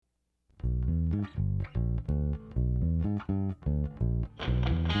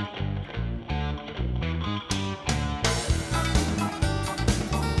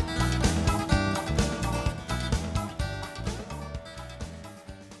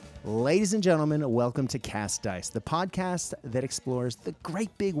Ladies and gentlemen, welcome to Cast Dice, the podcast that explores the great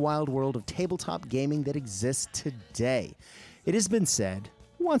big wild world of tabletop gaming that exists today. It has been said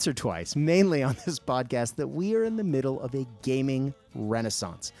once or twice, mainly on this podcast, that we are in the middle of a gaming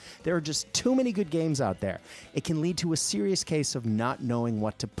renaissance. There are just too many good games out there. It can lead to a serious case of not knowing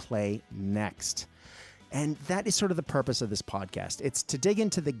what to play next. And that is sort of the purpose of this podcast. It's to dig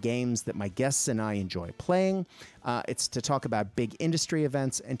into the games that my guests and I enjoy playing. It's to talk about big industry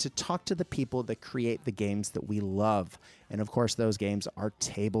events and to talk to the people that create the games that we love. And of course, those games are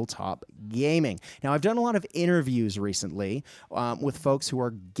tabletop gaming. Now, I've done a lot of interviews recently with folks who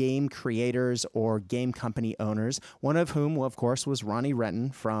are game creators or game company owners, one of whom, well, of course, was Ronnie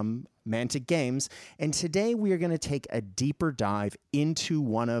Renton from Mantic Games, and today we are going to take a deeper dive into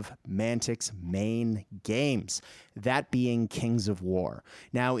one of Mantic's main games, that being Kings of War.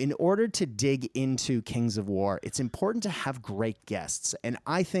 Now, in order to dig into Kings of War, it's important to have great guests, and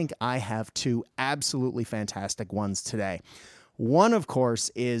I think I have two absolutely fantastic ones today. One, of course,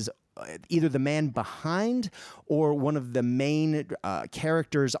 is either the man behind or one of the main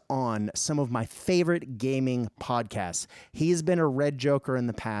characters on some of my favorite gaming podcasts. He has been a Red Joker in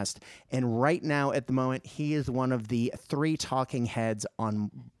the past, and right now, at the moment, he is one of the three talking heads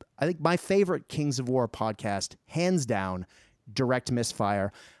on, I think, my favorite Kings of War podcast, hands down, Direct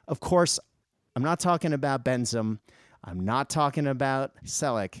Misfire. Of course, I'm not talking about Benson. I'm not talking about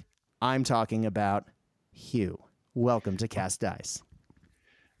Selleck. I'm talking about Hugh. Welcome to Cast Dice.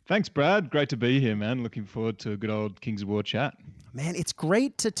 Thanks, Brad. Great to be here, man. Looking forward to a good old Kings of War chat. Man, it's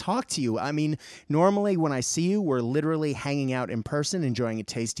great to talk to you. I mean, normally when I see you, we're literally hanging out in person, enjoying a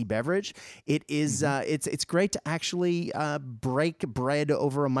tasty beverage. It is, it's great to actually break bread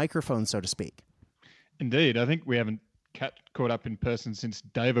over a microphone, so to speak. Indeed. I think we haven't caught up in person since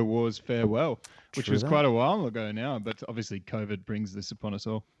Dave of War's farewell, which was quite a while ago now, but obviously COVID brings this upon us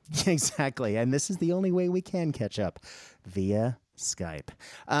all. Exactly. And this is the only way we can catch up, via Skype.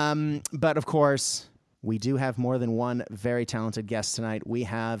 But of course, we do have more than one very talented guest tonight. We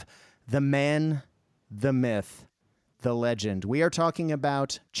have the man, the myth, the legend. We are talking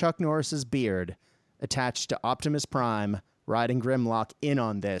about Chuck Norris's beard attached to Optimus Prime, riding Grimlock in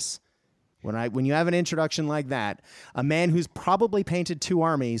on this. When you have an introduction like that, a man who's probably painted two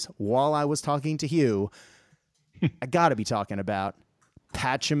armies while I was talking to Hugh, I got to be talking about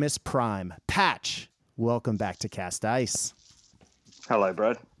Patchimus Prime. Patch, welcome back to Cast Dice. Hello,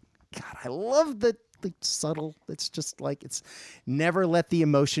 Brad. God, I love the subtle. It's just like it's never let the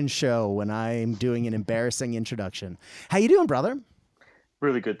emotion show when I'm doing an embarrassing introduction. How you doing, brother?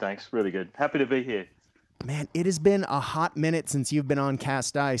 Really good, thanks. Really good. Happy to be here. Man, it has been a hot minute since you've been on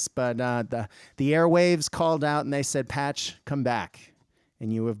Cast Dice, but the airwaves called out and they said, "Patch, come back."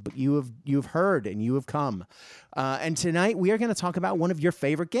 And you have heard and you have come. And tonight we are going to talk about one of your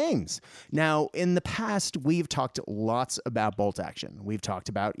favorite games. Now, in the past, we've talked lots about Bolt Action. We've talked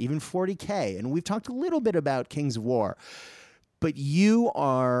about even 40K, and we've talked a little bit about Kings of War. But you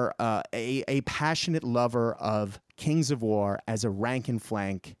are a passionate lover of Kings of War as a rank and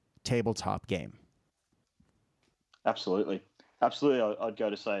flank tabletop game. Absolutely. Absolutely. I'd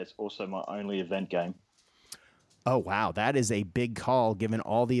go to say it's also my only event game. Oh, wow. That is a big call, given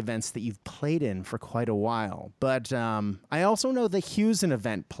all the events that you've played in for quite a while. But I also know that Hugh's an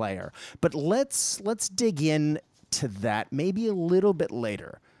event player. But let's dig in to that maybe a little bit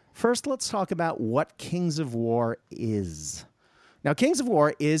later. First, let's talk about what Kings of War is. Now, Kings of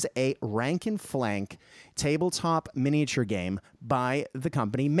War is a rank and flank tabletop miniature game by the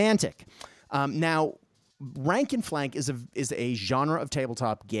company Mantic. Now, rank and flank is a genre of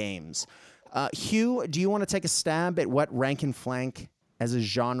tabletop games. Hugh, do you want to take a stab at what rank and flank as a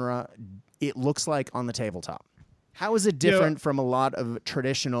genre it looks like on the tabletop? How is it different from a lot of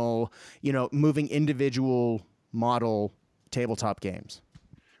traditional, moving individual model tabletop games?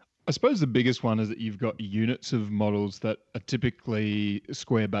 I suppose the biggest one is that you've got units of models that are typically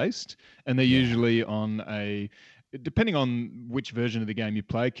square-based, and they're usually on depending on which version of the game you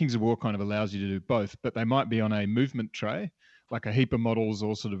play, Kings of War kind of allows you to do both, but they might be on a movement tray, like a heap of models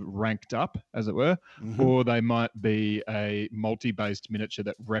all sort of ranked up, as it were, or they might be a multi-based miniature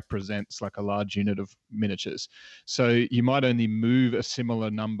that represents like a large unit of miniatures. So you might only move a similar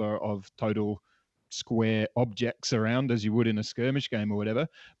number of total square objects around as you would in a skirmish game or whatever,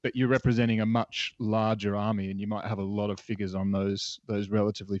 but you're representing a much larger army, and you might have a lot of figures on those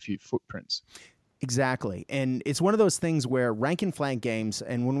relatively few footprints. Exactly. And it's one of those things where rank and flank games,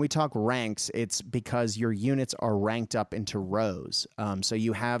 and when we talk ranks, it's because your units are ranked up into rows. So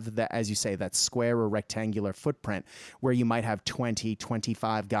you have, as you say, that square or rectangular footprint where you might have 20,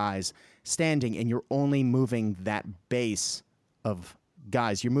 25 guys standing, and you're only moving that base of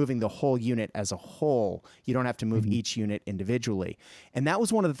guys, you're moving the whole unit as a whole. You don't have to move each unit individually. And that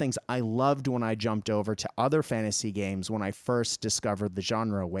was one of the things I loved when I jumped over to other fantasy games when I first discovered the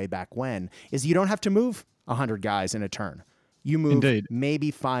genre way back when, is you don't have to move 100 guys in a turn. You move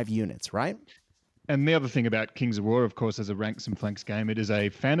maybe 5 units, right? And the other thing about Kings of War, of course, as a ranks and flanks game, it is a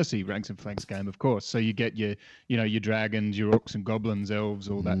fantasy ranks and flanks game, of course. So you get your dragons, your orcs and goblins, elves,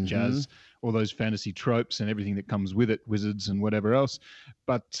 all that jazz, all those fantasy tropes and everything that comes with it, wizards and whatever else.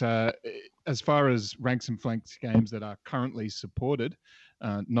 But as far as ranks and flanks games that are currently supported,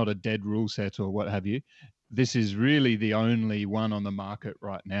 not a dead rule set or what have you, this is really the only one on the market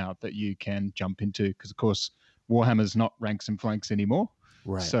right now that you can jump into because, of course, Warhammer's not ranks and flanks anymore.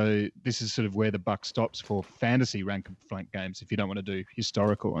 Right. So this is sort of where the buck stops for fantasy rank and flank games if you don't want to do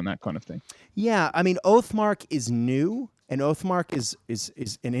historical and that kind of thing. Yeah, I mean, Oathmark is new, and Oathmark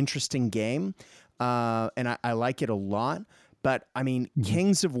is an interesting game, and I like it a lot. But, I mean,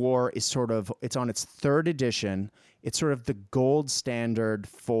 Kings of War is it's on its 3rd edition. It's sort of the gold standard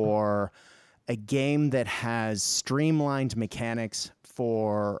for a game that has streamlined mechanics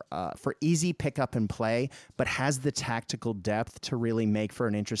for easy pickup and play, but has the tactical depth to really make for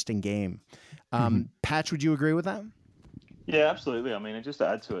an interesting game. Patch, would you agree with that? Yeah, absolutely. I mean, and just to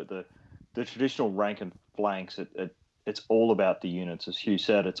add to it, the traditional rank and flanks, it's all about the units. As Hugh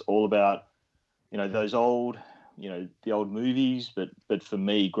said, it's all about, those old, the old movies. But for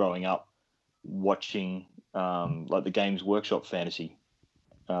me, growing up, watching like the Games Workshop Fantasy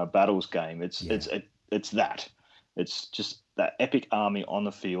Battles game, it's that. It's just that epic army on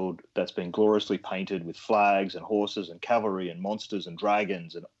the field that's been gloriously painted with flags and horses and cavalry and monsters and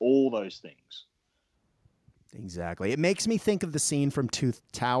dragons and all those things. Exactly. It makes me think of the scene from Two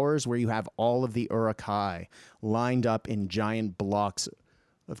Towers where you have all of the Uruk-hai lined up in giant blocks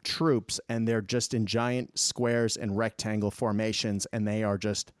of troops, and they're just in giant squares and rectangle formations, and they are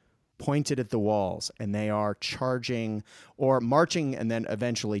just pointed at the walls, and they are charging or marching and then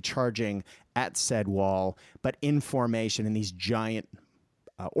eventually charging at said wall, but in formation in these giant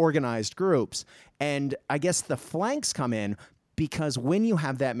organized groups. And I guess the flanks come in because when you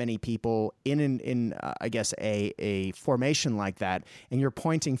have that many people in I guess a formation like that, and you're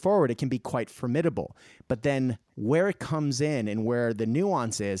pointing forward, it can be quite formidable. But then where it comes in and where the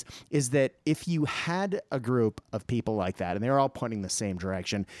nuance is that if you had a group of people like that, and they're all pointing the same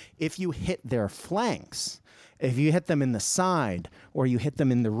direction, if you hit their flanks, if you hit them in the side or you hit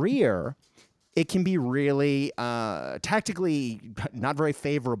them in the rear, it can be really tactically not very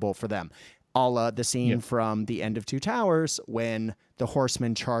favorable for them. A la the scene from the end of Two Towers when the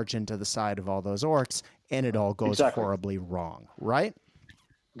horsemen charge into the side of all those orcs and it all goes horribly wrong, right?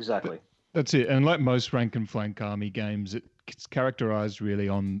 Exactly. That's it. And like most rank and flank army games, it's characterized really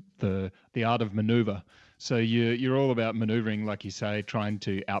on the art of maneuver. So you're all about maneuvering, like you say, trying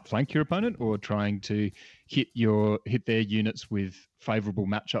to outflank your opponent or trying to hit their units with favorable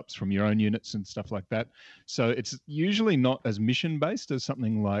matchups from your own units and stuff like that. So it's usually not as mission based as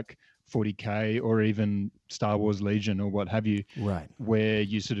something like 40K or even Star Wars Legion or what have you, right? Where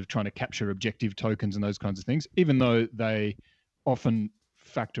you're sort of trying to capture objective tokens and those kinds of things, even though they often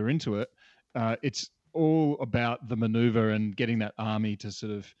factor into it. It's all about the maneuver and getting that army to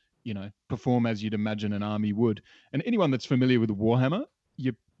sort of, perform as you'd imagine an army would. And anyone that's familiar with Warhammer,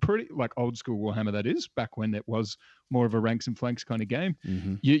 you're pretty like old school Warhammer, that is, back when it was more of a ranks and flanks kind of game.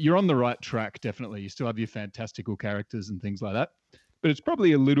 Mm-hmm. You're on the right track, definitely. You still have your fantastical characters and things like that. But it's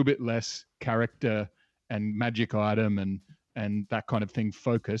probably a little bit less character and magic item and that kind of thing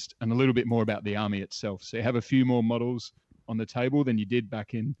focused, and a little bit more about the army itself. So you have a few more models on the table than you did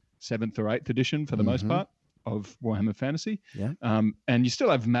back in 7th or 8th edition for the most part of Warhammer Fantasy. Yeah. And you still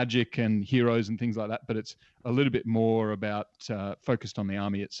have magic and heroes and things like that, but it's a little bit more about focused on the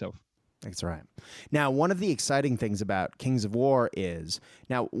army itself. That's right. Now, one of the exciting things about Kings of War is,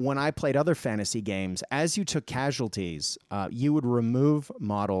 now, when I played other fantasy games, as you took casualties, you would remove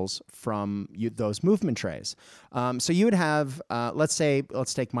models from those movement trays. So you would have, let's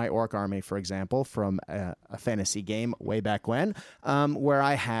take my orc army, for example, from a fantasy game way back when, where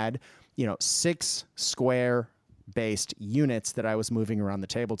I had, 6 square based units that I was moving around the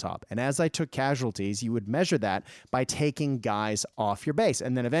tabletop. And as I took casualties, you would measure that by taking guys off your base.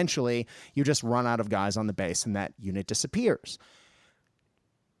 And then eventually you just run out of guys on the base and that unit disappears.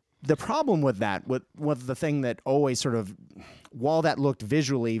 The problem with that, with the thing that always sort of, while that looked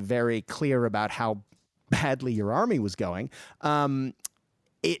visually very clear about how badly your army was going,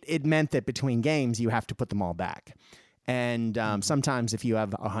 it meant that between games you have to put them all back. And sometimes if you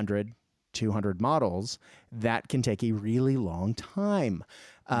have 100, 200 models, that can take a really long time.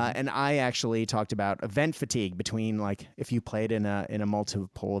 And I actually talked about event fatigue between, like, if you played in a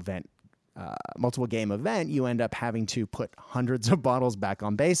multiple game event, you end up having to put hundreds of bottles back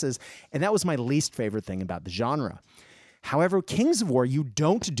on bases. And that was my least favorite thing about the genre. However, Kings of War, you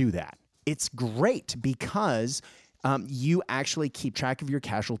don't do that. It's great because you actually keep track of your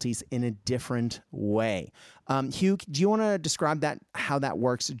casualties in a different way. Hugh, do you want to describe how that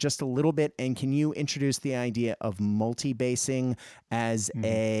works just a little bit? And can you introduce the idea of multi-basing as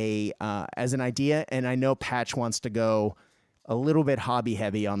as an idea? And I know Patch wants to go a little bit hobby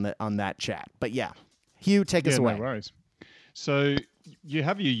heavy on that chat, but yeah, Hugh, take us away. No worries. So you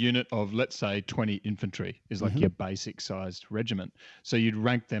have your unit of, let's say, 20 infantry is like your basic sized regiment. So you'd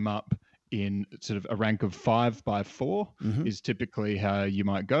rank them up in sort of a rank of 5 by 4 is typically how you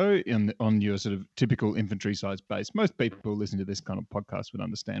might go on your sort of typical infantry size base. Most people listening to this kind of podcast would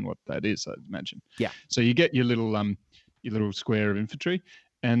understand what that is, I'd imagine. Yeah. So you get your little square of infantry,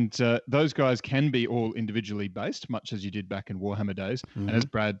 and those guys can be all individually based, much as you did back in Warhammer days. And as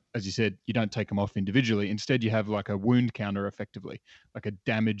Brad, as you said, you don't take them off individually. Instead, you have like a wound counter, effectively, like a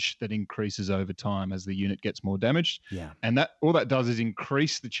damage that increases over time as the unit gets more damaged. Yeah. And all that does is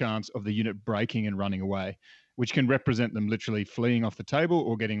increase the chance of the unit breaking and running away, which can represent them literally fleeing off the table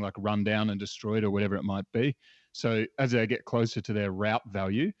or getting like run down and destroyed or whatever it might be. So as they get closer to their route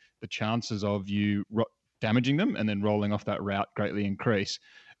value, the chances of you damaging them and then rolling off that route greatly increase.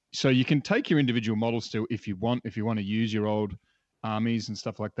 So you can take your individual models still if you want to use your old armies and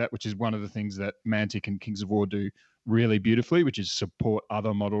stuff like that, which is one of the things that Mantic and Kings of War do really beautifully, which is support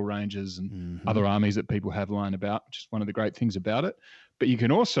other model ranges and other armies that people have lying about, which is one of the great things about it. But you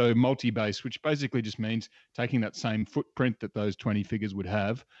can also multi-base, which basically just means taking that same footprint that those 20 figures would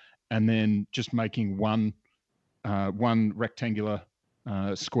have and then just making one rectangular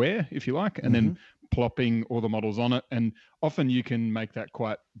square, if you like, and then plopping all the models on it. And often you can make that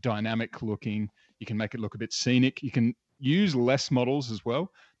quite dynamic looking. You can make it look a bit scenic. You can use less models as well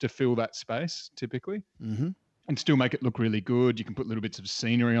to fill that space typically and still make it look really good. You can put little bits of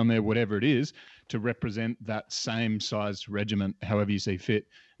scenery on there, whatever it is, to represent that same sized regiment, however you see fit.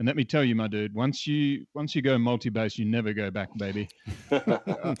 And let me tell you, my dude, once you go multi-base, you never go back, baby.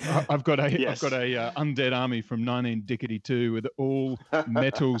 I've got a undead army from 1992 with all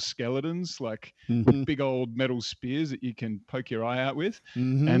metal skeletons, like big old metal spears that you can poke your eye out with,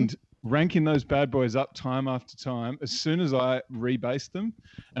 and ranking those bad boys up time after time. As soon as I rebased them,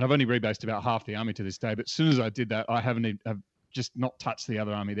 and I've only rebased about half the army to this day, but as soon as I did that, I've just not touched the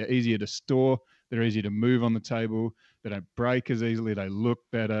other army. They're easier to store. They're easier to move on the table. They don't break as easily. They look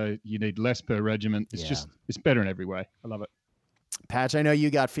better. You need less per regiment. It's better in every way. I love it. Patch, I know you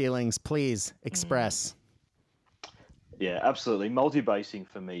got feelings. Please express. Yeah, absolutely. Multi-basing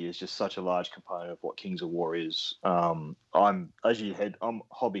for me is just such a large component of what Kings of War is. I'm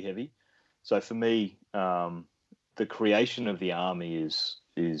hobby heavy. So for me, the creation of the army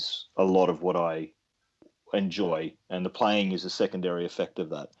is a lot of what I enjoy, and the playing is a secondary effect of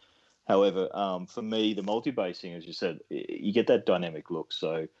that. However, for me, the multi-basing, as you said, you get that dynamic look.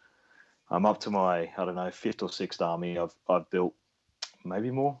 So I'm up to my, 5th or 6th army I've built, maybe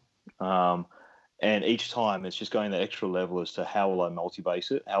more. And each time it's just going that extra level as to how will I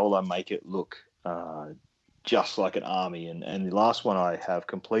multi-base it? How will I make it look just like an army? And the last one I have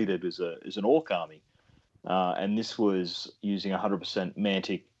completed is an orc army. And this was using 100%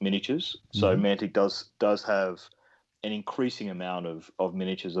 Mantic miniatures. So Mantic does have an increasing amount of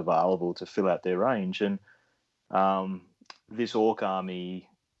miniatures available to fill out their range. And this orc army,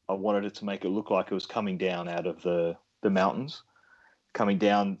 I wanted it to make it look like it was coming down out of the mountains, coming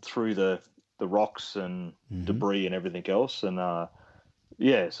down through the rocks and debris and everything else. And so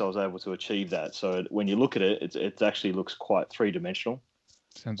I was able to achieve that. So when you look at it, it actually looks quite three-dimensional.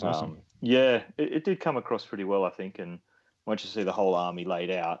 Sounds awesome. Yeah, it did come across pretty well, I think. And once you see the whole army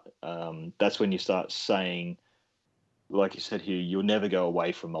laid out, that's when you start saying, like you said here, you'll never go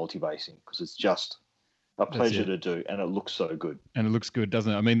away from multi-basing because it's just a pleasure to do, and it looks so good. And it looks good,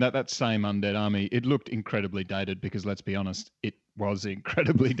 doesn't it? I mean, that same undead army, it looked incredibly dated because, let's be honest, it was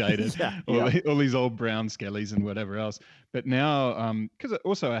incredibly dated. All these old brown skellies and whatever else. But now, because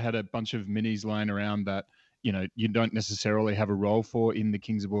also I had a bunch of minis lying around that, you don't necessarily have a role for in the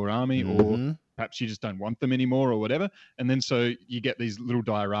Kings of War army, or perhaps you just don't want them anymore or whatever. And then so you get these little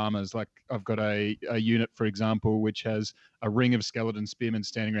dioramas. Like I've got a unit, for example, which has a ring of skeleton spearmen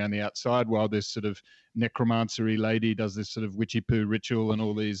standing around the outside while this sort of necromancery lady does this sort of witchy poo ritual, and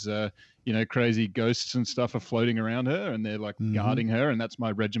all these, crazy ghosts and stuff are floating around her, and they're like guarding her. And that's my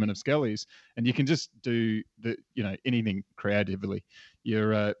regiment of skellies. And you can just do anything creatively.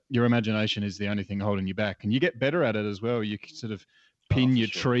 Your imagination is the only thing holding you back, and you get better at it as well. You can sort of pin your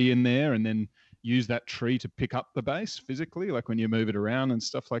sure. tree in there and then use that tree to pick up the base physically, like when you move it around and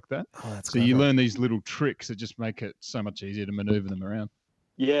stuff like that. Oh, that's so clever. you learn these little tricks that just make it so much easier to maneuver them around.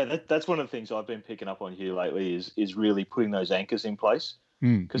 Yeah, that's one of the things I've been picking up on here lately is really putting those anchors in place.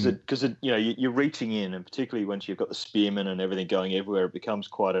 Because you're reaching in, and particularly once you've got the spearmen and everything going everywhere, it becomes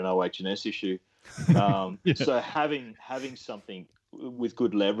quite an OH&S issue. So having something with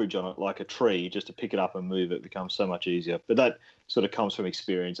good leverage on it, like a tree, just to pick it up and move it, becomes so much easier. But that sort of comes from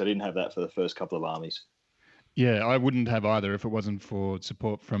experience. I didn't have that for the first couple of armies. Yeah, I wouldn't have either if it wasn't for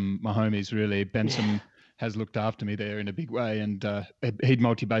support from my homies, really. Benson has looked after me there in a big way, and he'd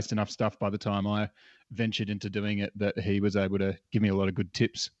multi-based enough stuff by the time I ventured into doing it that he was able to give me a lot of good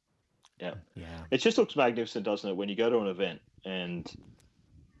tips. Yeah. It just looks magnificent, doesn't it, when you go to an event and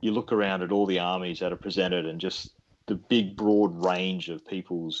you look around at all the armies that are presented and just the big, broad range of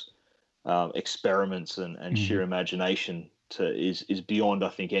people's experiments and sheer imagination is beyond, I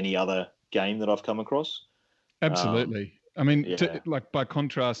think, any other game that I've come across. Absolutely. I mean, like by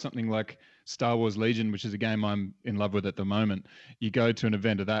contrast, something like Star Wars Legion, which is a game I'm in love with at the moment, you go to an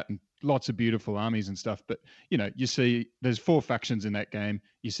event of that and lots of beautiful armies and stuff. But, you see there's 4 factions in that game.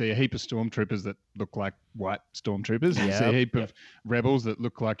 You see a heap of stormtroopers that look like white stormtroopers. You see a heap of rebels that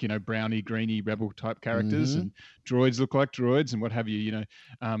look like, brownie, greeny rebel type characters, and droids look like droids and what have you.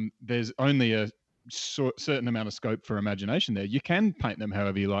 There's only a certain amount of scope for imagination there. You can paint them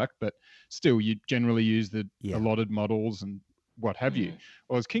however you like, but still you generally use the allotted models and what have you.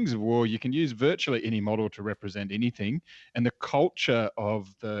 Well, as Kings of War, you can use virtually any model to represent anything, and the culture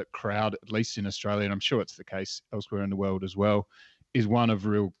of the crowd, at least in Australia, and I'm sure it's the case elsewhere in the world as well, is one of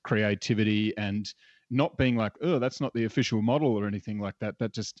real creativity and not being like, oh, that's not the official model or anything like that.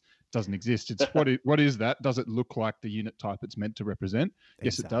 That just doesn't exist. It's what is that? Does it look like the unit type it's meant to represent? Exactly.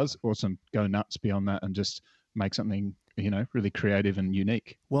 Yes, it does. Awesome. Go nuts beyond that and just make something, really creative and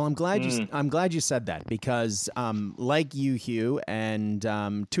unique. Well, I'm glad you said that because, like you, Hugh, and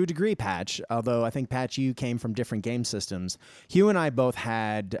to a degree, Patch. Although I think Patch, you came from different game systems. Hugh and I both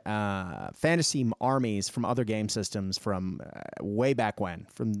had fantasy armies from other game systems from way back when,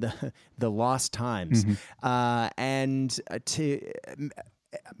 from the lost times,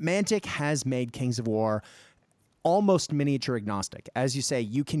 Mantic has made Kings of War almost miniature agnostic. As you say,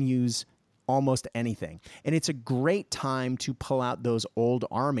 you can use almost anything. And it's a great time to pull out those old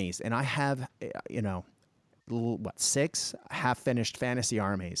armies. And I have, 6 half-finished fantasy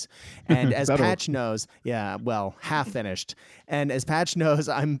armies. And as Patch knows, half-finished. And as Patch knows,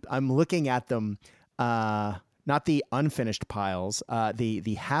 I'm looking at them, not the unfinished piles,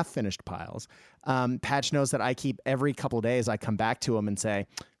 the half-finished piles. Patch knows that I keep every couple of days, I come back to him and say,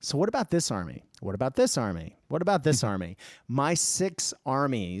 so what about this army? What about this army? What about this army? My 6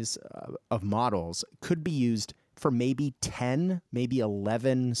 armies of models could be used for maybe 10, maybe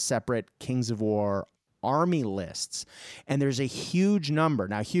 11 separate Kings of War army lists. And there's a huge number.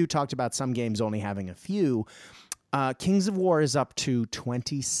 Now, Hugh talked about some games only having a few. Kings of War is up to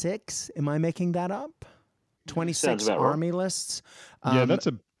 26. Am I making that up? 26 army lists. Yeah,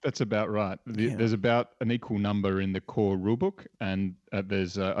 that's about right. There's about an equal number in the core rulebook, and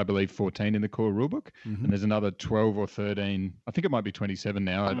there's, I believe, 14 in the core rulebook, and there's another 12 or 13. I think it might be 27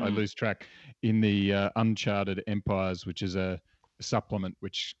 now. I lose track in the Uncharted Empires, which is a supplement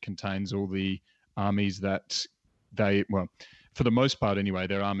which contains all the armies that for the most part anyway,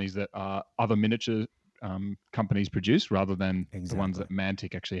 they're armies that are other miniature companies produce rather than the ones that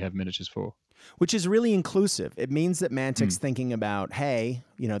Mantic actually have miniatures for. Which is really inclusive. It means that Mantic's thinking about, hey,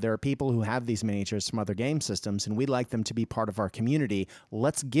 there are people who have these miniatures from other game systems, and we'd like them to be part of our community.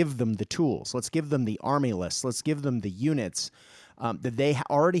 Let's give them the tools. Let's give them the army lists. Let's give them the units that they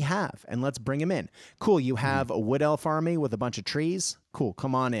already have, and let's bring them in. Cool, you have a wood elf army with a bunch of trees. Cool,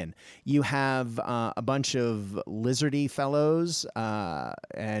 come on in. You have a bunch of lizardy fellows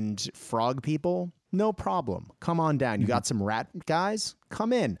and frog people. No problem. Come on down. You got some rat guys?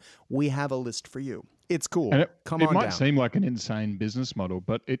 Come in. We have a list for you. It's cool. And Come on down. It might seem like an insane business model,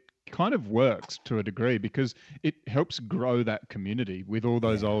 but it kind of works to a degree because it helps grow that community with all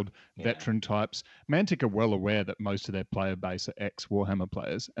those old veteran types. Mantic are well aware that most of their player base are ex-Warhammer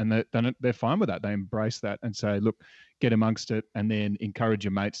players, and they're fine with that. They embrace that and say, look, get amongst it, and then encourage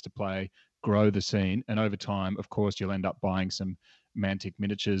your mates to play, grow the scene, and over time, of course, you'll end up buying some Mantic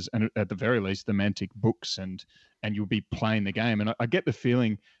miniatures and at the very least the Mantic books, and you'll be playing the game. And I get the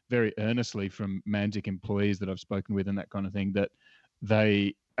feeling very earnestly from Mantic employees that I've spoken with and that kind of thing that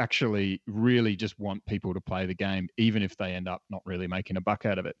they actually really just want people to play the game, even if they end up not really making a buck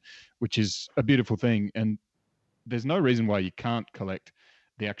out of it, which is a beautiful thing. And there's no reason why you can't collect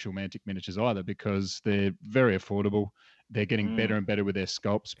the actual Mantic miniatures either, because they're very affordable. they're getting better and better with their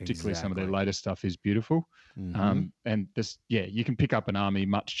sculpts. Particularly some of their latest stuff is beautiful. And this, you can pick up an army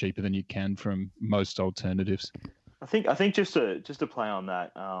much cheaper than you can from most alternatives. I think just to play on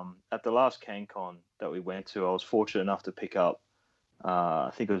that, at the last CanCon that we went to, I was fortunate enough to pick up,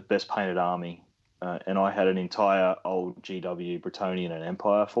 I think it was Best Painted Army, and I had an entire old GW Bretonnian and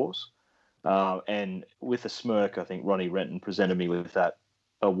Empire force. And with a smirk, I think Ronnie Renton presented me with that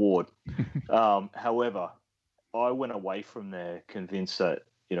award. However, I went away from there convinced that,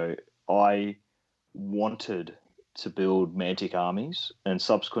 I wanted to build Mantic armies, and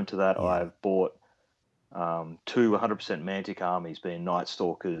subsequent to that, I've bought 2 100% Mantic armies, being Night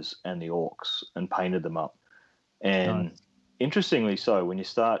Stalkers and the Orcs, and painted them up. And interestingly so, when you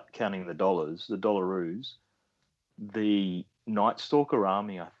start counting the dollars, the dollaroos, the Night Stalker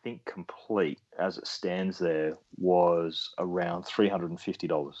army, I think complete as it stands there, was around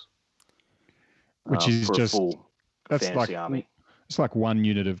 $350. Which is for just a full fantasy army. It's like one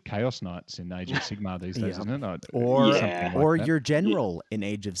unit of Chaos Knights in Age of Sigmar these days, isn't it? Or your general in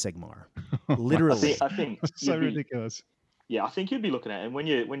Age of Sigmar. Literally. I think it's so ridiculous. Yeah, I think you'd be looking at, and when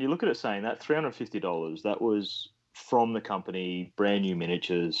you look at it, saying that $350, that was from the company, brand new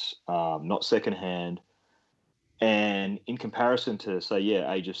miniatures, not secondhand. And in comparison to, say,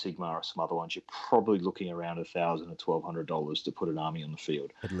 Age of Sigmar or some other ones, you're probably looking around $1,000 or $1,200 to put an army on the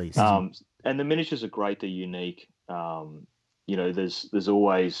field. At least. And the miniatures are great. They're unique. There's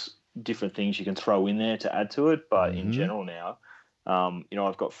always different things you can throw in there to add to it. But in general now,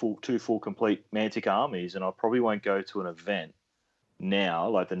 I've got two full complete Mantic armies, and I probably won't go to an event now,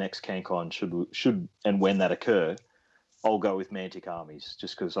 like the next CanCon should and when that occur, I'll go with Mantic armies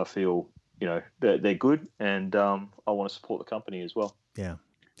just because I feel, they're good, and I want to support the company as well. Yeah.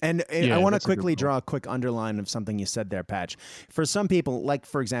 And I want to quickly draw a quick underline of something you said there, Patch. For some people, like,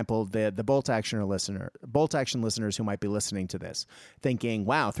 for example, the Bolt Action listeners who might be listening to this, thinking,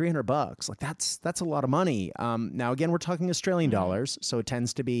 wow, $300, like that's a lot of money. Now, again, we're talking Australian dollars, so it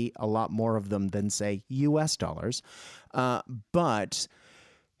tends to be a lot more of them than, say, US dollars. But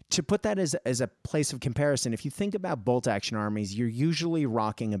to put that as a place of comparison, if you think about bolt action armies, you're usually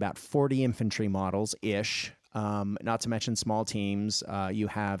rocking about 40 infantry models-ish, not to mention small teams. You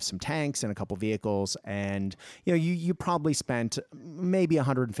have some tanks and a couple vehicles, and you probably spent maybe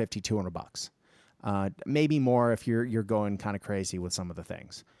 $150, $200, maybe more if you're going kind of crazy with some of the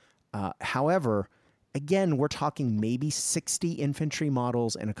things. However, again, we're talking maybe 60 infantry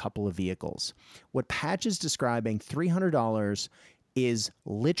models and a couple of vehicles. What Patch is describing, $300, is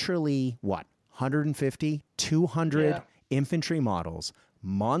literally what? 150, 200 infantry models,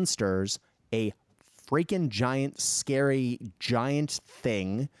 monsters, a freaking giant, scary giant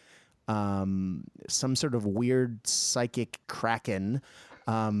thing, some sort of weird psychic kraken,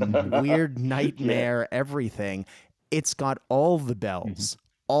 weird nightmare, everything. It's got all the bells.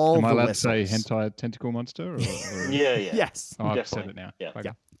 Am I allowed to say hentai tentacle monster? Or... Yeah. Yes. Oh, I've said it now. Yeah.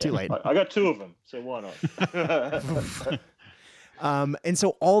 Okay. Too late. I got 2 of them, so why not? And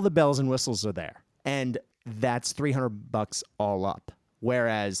so all the bells and whistles are there, and that's $300 all up.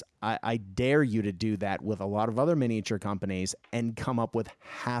 Whereas I dare you to do that with a lot of other miniature companies and come up with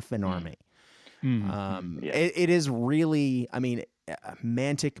half an army. It is really,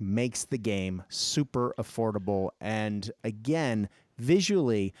 Mantic makes the game super affordable, and again,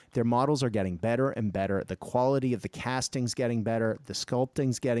 visually, their models are getting better and better. The quality of the casting's getting better. The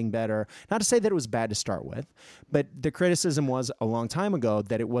sculpting's getting better. Not to say that it was bad to start with, but the criticism was a long time ago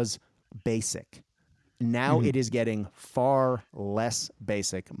that it was basic. Now it is getting far less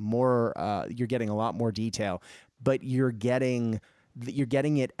basic. You're getting a lot more detail, but you're getting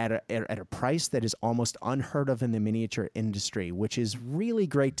it at a price that is almost unheard of in the miniature industry, which is really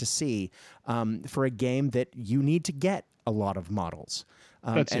great to see for a game that you need to get a lot of models.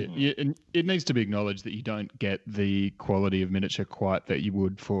 That's it. And it needs to be acknowledged that you don't get the quality of miniature quite that you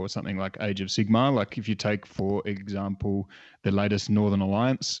would for something like Age of Sigmar. Like if you take, for example, the latest Northern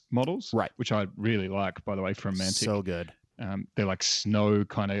Alliance models, right, which I really like, by the way, from Mantic. So good. They're like snow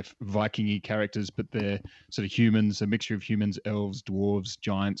kind of Viking-y characters, but they're sort of humans, a mixture of humans, elves, dwarves,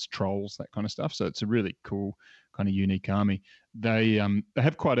 giants, trolls, that kind of stuff. So it's a really cool kind of unique army. They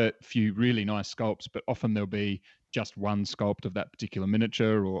have quite a few really nice sculpts, but often there'll be just one sculpt of that particular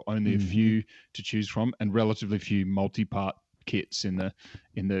miniature, or only a few to choose from, and relatively few multi-part kits in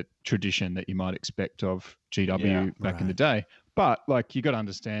the tradition that you might expect of GW back in the day. But like, you got to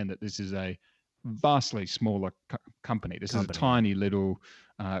understand that this is a vastly smaller company. This is a tiny little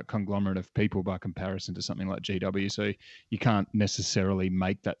conglomerate of people by comparison to something like GW. So you can't necessarily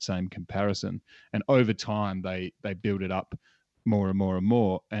make that same comparison. And over time, they build it up more and more and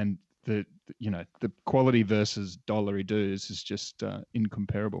more. And the quality versus dollar dues is just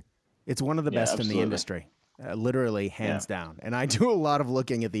incomparable. It's one of the best in the industry. Literally hands down. And I do a lot of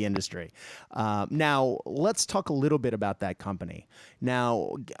looking at the industry. Now, let's talk a little bit about that company.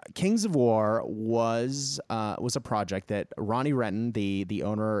 Now, Kings of War was a project that Ronnie Renton, the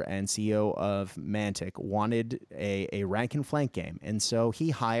owner and CEO of Mantic, wanted a rank and flank game. And so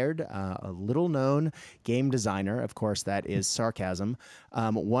he hired a little-known game designer, of course, that is sarcasm,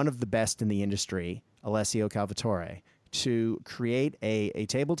 one of the best in the industry, Alessio Calvatore, to create a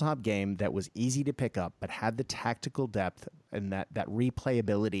tabletop game that was easy to pick up but had the tactical depth and that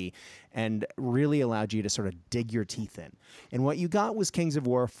replayability and really allowed you to sort of dig your teeth in. And what you got was Kings of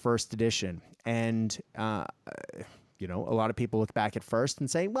War First Edition. And a lot of people look back at first and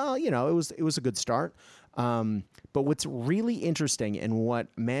say, well, it was a good start. But what's really interesting and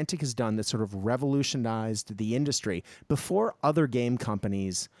what Mantic has done that sort of revolutionized the industry, before other game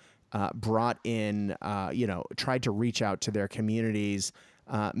companies brought in, tried to reach out to their communities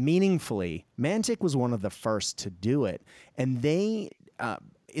meaningfully, Mantic was one of the first to do it. And they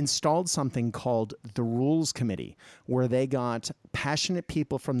installed something called the Rules Committee, where they got passionate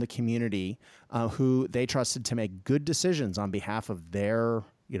people from the community who they trusted to make good decisions on behalf of their,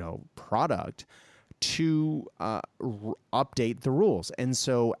 product to update the rules. And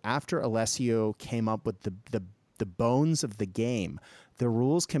so after Alessio came up with the bones of the game, the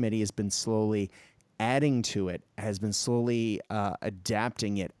Rules Committee has been slowly adding to it, has been slowly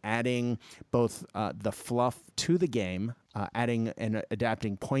adapting it, adding both the fluff to the game, adding and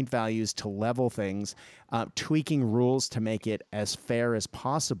adapting point values to level things, tweaking rules to make it as fair as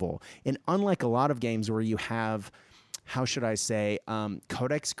possible. And unlike a lot of games where you have, how should I say,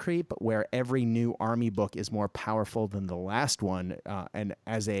 codex creep, where every new army book is more powerful than the last one, and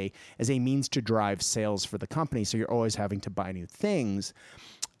as a means to drive sales for the company, so you're always having to buy new things.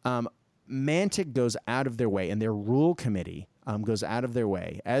 Mantic goes out of their way, and their rule committee goes out of their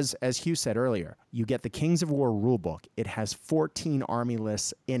way. As Hugh said earlier, you get the Kings of War rulebook. It has 14 army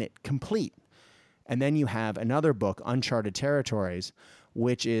lists in it, complete. And then you have another book, Uncharted Territories,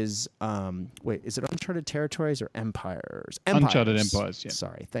 which is, is it Uncharted Territories or Empires? Uncharted Empires, yeah.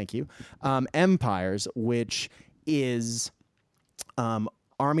 Sorry, thank you. Empires, which is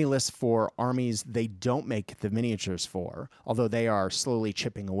army lists for armies they don't make the miniatures for, although they are slowly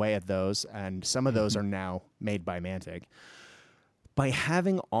chipping away at those, and some of those are now made by Mantic. By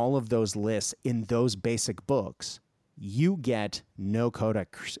having all of those lists in those basic books, you get no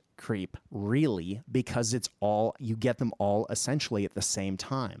codex creep, really, because you get them all essentially at the same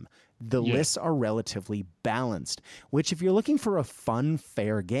time. The lists are relatively balanced, which if you're looking for a fun,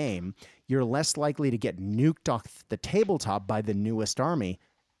 fair game, you're less likely to get nuked off the tabletop by the newest army,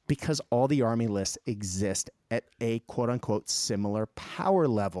 because all the army lists exist at a quote-unquote similar power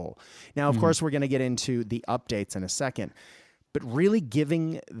level. Now, of course, we're going to get into the updates in a second, but really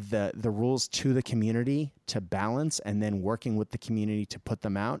giving the rules to the community to balance and then working with the community to put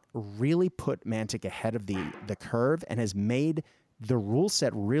them out really put Mantic ahead of the curve and has made the rule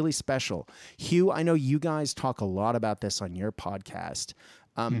set really special. Hugh, I know you guys talk a lot about this on your podcast.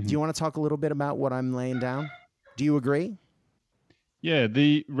 Do you want to talk a little bit about what I'm laying down? Do you agree? Yeah,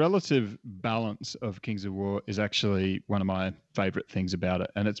 the relative balance of Kings of War is actually one of my favorite things about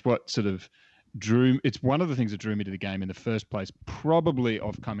it. And it's what sort of it's one of the things that drew me to the game in the first place, probably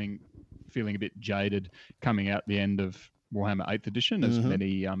of feeling a bit jaded coming out the end of Warhammer 8th edition, as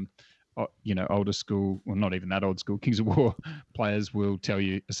many, older school, well, not even that old school, Kings of War players will tell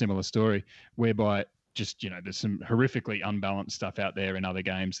you a similar story, whereby just, there's some horrifically unbalanced stuff out there in other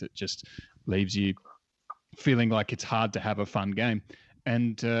games that just leaves you feeling like it's hard to have a fun game.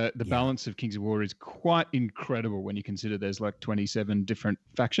 And the balance of Kings of War is quite incredible when you consider there's like 27 different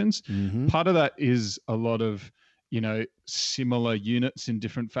factions. Part of that is a lot of, similar units in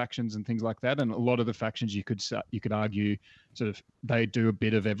different factions and things like that. And a lot of the factions you could argue sort of they do a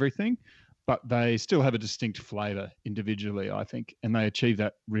bit of everything, but they still have a distinct flavor individually, I think. And they achieve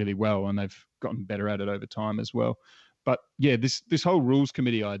that really well, and they've gotten better at it over time as well. But yeah, this whole rules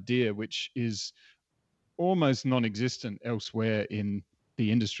committee idea, which is almost non-existent elsewhere in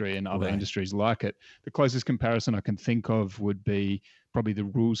the industry and other industries like it. The closest comparison I can think of would be probably the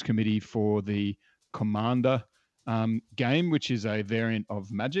rules committee for the Commander game, which is a variant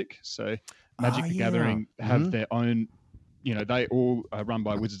of Magic. So Magic the Gathering have their own, they all are run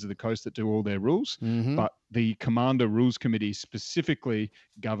by Wizards of the Coast that do all their rules, but the Commander Rules Committee specifically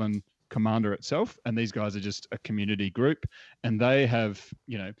govern Commander itself, and these guys are just a community group, and they have,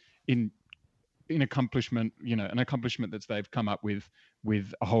 an accomplishment that they've come up with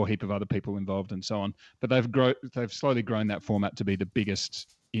a whole heap of other people involved and so on. But they've slowly grown that format to be the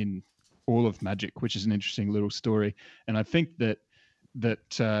biggest in all of Magic, which is an interesting little story. And I think that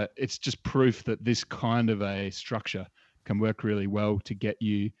it's just proof that this kind of a structure can work really well to get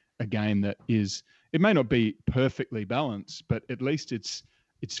you a game that is, it may not be perfectly balanced, but at least it's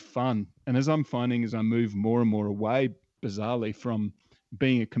fun. And as I'm finding, as I move more and more away, bizarrely, from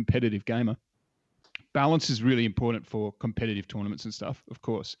being a competitive gamer, balance is really important for competitive tournaments and stuff, of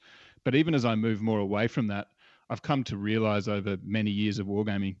course. But even as I move more away from that, I've come to realize over many years of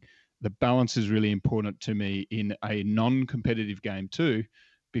wargaming, the balance is really important to me in a non-competitive game too,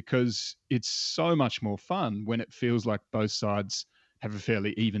 because it's so much more fun when it feels like both sides have a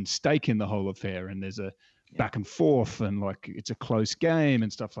fairly even stake in the whole affair, and there's a back and forth, and like it's a close game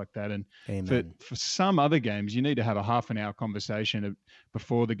and stuff like that. And for some other games, you need to have a half an hour conversation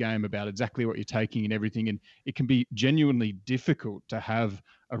before the game about exactly what you're taking and everything. And it can be genuinely difficult to have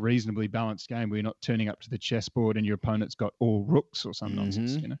a reasonably balanced game where you're not turning up to the chessboard and your opponent's got all rooks or some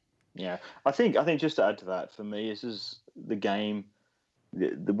nonsense, you know? Yeah, I think just to add to that, for me, this is the game,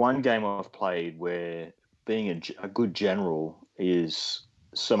 the one game I've played where being a good general is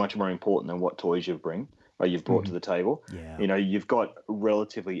so much more important than what toys you've brought to the table. Yeah. You know, you've got a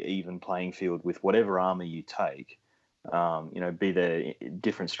relatively even playing field with whatever armor you take. You know, be there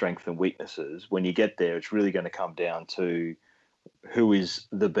different strengths and weaknesses. When you get there, it's really going to come down to who is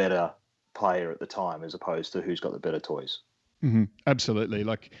the better player at the time, as opposed to who's got the better toys. Mm-hmm. Absolutely.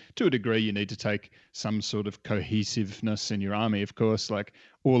 Like, to a degree, you need to take some sort of cohesiveness in your army, of course. Like,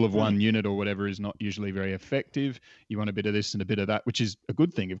 all of one unit or whatever is not usually very effective. You want a bit of this and a bit of that, which is a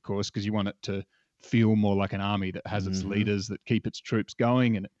good thing, of course, because you want it to feel more like an army that has its leaders that keep its troops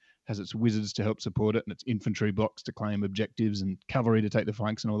going, and it has its wizards to help support it, and its infantry blocks to claim objectives, and cavalry to take the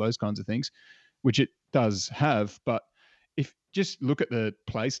flanks, and all those kinds of things, which it does have. But if just look at the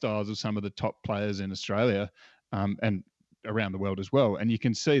play styles of some of the top players in Australia, and around the world as well, and you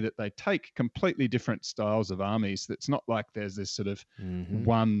can see that they take completely different styles of armies. That's not like there's this sort of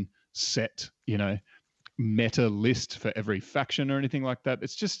one set, you know, meta list for every faction or anything like that.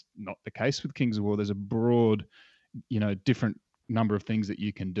 It's just not the case with Kings of War. There's a broad, you know, different number of things that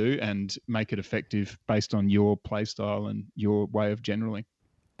you can do and make it effective based on your play style and your way of generaling.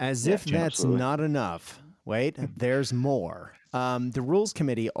 As if that's absolutely. not enough. Wait, there's more. The Rules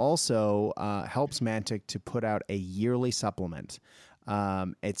Committee also helps Mantic to put out a yearly supplement.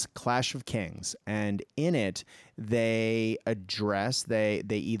 It's Clash of Kings, and in it they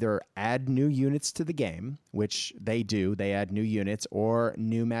either add new units to the game, which they do. They add new units or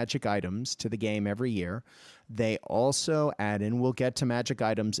new magic items to the game every year. They also add in, we'll get to magic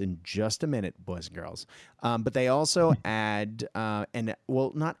items in just a minute, boys and girls, but they also add,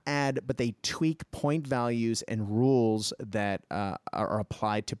 not add, but they tweak point values and rules that are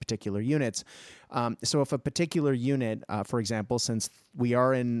applied to particular units. So if a particular unit, for example, since we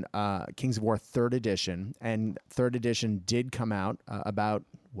are in Kings of War 3rd edition, and 3rd edition did come out about,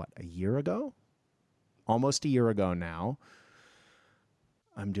 a year ago? Almost a year ago now.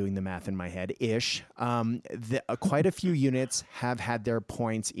 I'm doing the math in my head, ish. Quite a few units have had their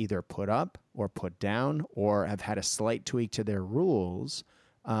points either put up or put down, or have had a slight tweak to their rules.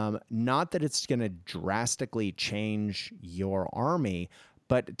 Not that it's going to drastically change your army,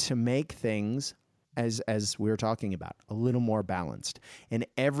 but to make things, as we were talking about, a little more balanced. And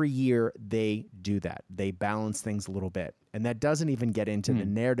every year they do that. They balance things a little bit. And that doesn't even get into the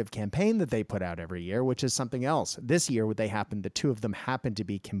narrative campaign that they put out every year, which is something else. This year, the two of them happen to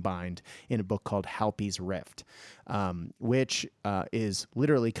be combined in a book called Halpi's Rift, which is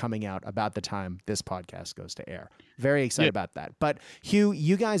literally coming out about the time this podcast goes to air. Very excited about that. But Hugh,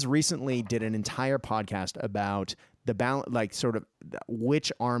 you guys recently did an entire podcast about the balance, like sort of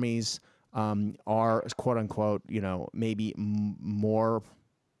which armies are quote unquote, you know, maybe more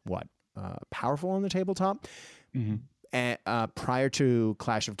powerful on the tabletop. Prior to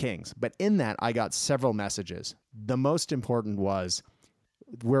Clash of Kings. But in that, I got several messages. The most important was,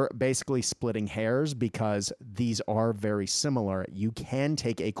 we're basically splitting hairs because these are very similar. You can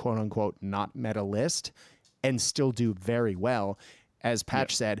take a quote-unquote not meta list and still do very well, as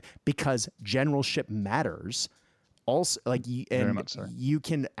Patch said, because generalship matters. Also, like, Very much so. You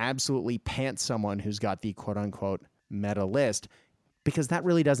can absolutely pant someone who's got the quote-unquote meta list, because that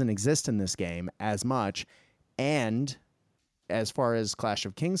really doesn't exist in this game as much. And as far as Clash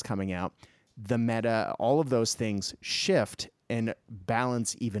of Kings coming out, the meta, all of those things shift and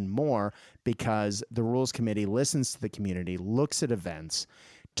balance even more, because the Rules Committee listens to the community, looks at events,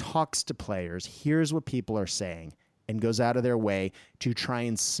 talks to players, hears what people are saying, and goes out of their way to try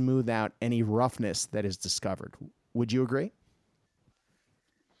and smooth out any roughness that is discovered. Would you agree?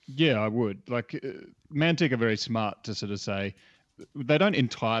 Yeah, I would. Like, Mantic are very smart to sort of say, they don't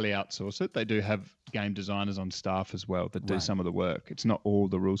entirely outsource it. They do have game designers on staff as well that do some of the work. It's not all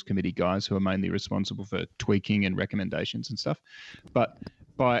the rules committee guys who are mainly responsible for tweaking and recommendations and stuff. But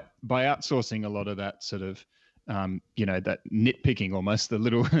by outsourcing a lot of that sort of that nitpicking, almost the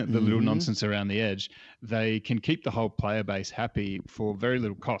little little nonsense around the edge, they can keep the whole player base happy for very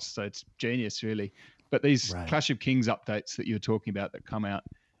little cost. So it's genius, really. But these Clash of Kings updates that you're talking about that come out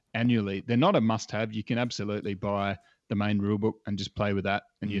annually, they're not a must-have. You can absolutely buy the main rulebook and just play with that,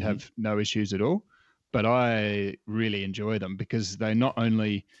 and you'd have no issues at all. But I really enjoy them because they not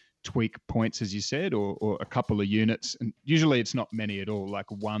only tweak points, as you said, or a couple of units, and usually it's not many at all,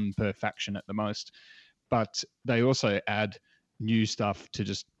 like one per faction at the most. But they also add new stuff to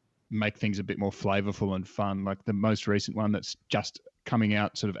just make things a bit more flavorful and fun. Like the most recent one that's just coming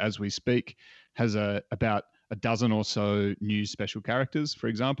out sort of as we speak has about a dozen or so new special characters, for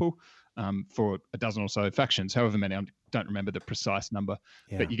example, for a dozen or so factions, however many. I don't remember the precise number,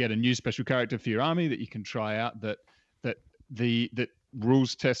 but you get a new special character for your army that you can try out that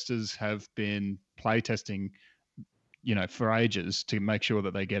rules testers have been play testing, for ages to make sure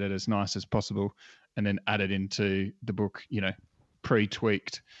that they get it as nice as possible, and then add it into the book,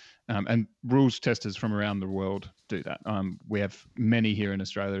 pre-tweaked. And rules testers from around the world do that. We have many here in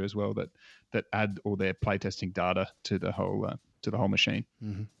Australia as well that add all their playtesting data to the whole machine.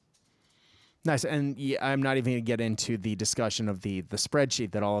 Mm-hmm. Nice. And I'm not even going to get into the discussion of the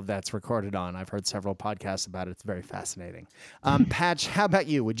spreadsheet that all of that's recorded on. I've heard several podcasts about it. It's very fascinating. Patch, how about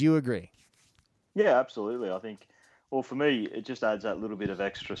you? Would you agree? Yeah, absolutely. I think, well, for me, it just adds that little bit of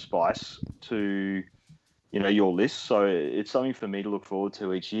extra spice to, your list. So it's something for me to look forward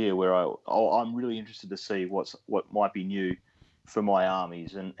to each year where I'm really interested to see what might be new for my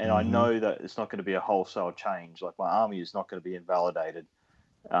armies. And I know that it's not going to be a wholesale change. Like my army is not going to be invalidated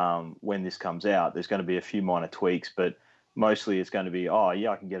when this comes out. There's going to be a few minor tweaks, but mostly it's going to be,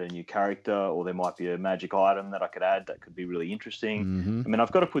 I can get a new character, or there might be a magic item that I could add that could be really interesting. I mean,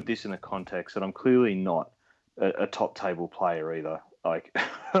 I've got to put this in the context that I'm clearly not a top table player either. Like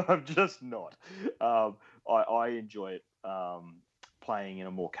I'm just not. I enjoy it playing in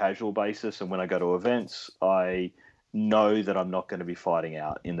a more casual basis, and when I go to events, I know that I'm not going to be fighting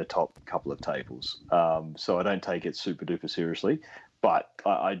out in the top couple of tables. So I don't take it super duper seriously, but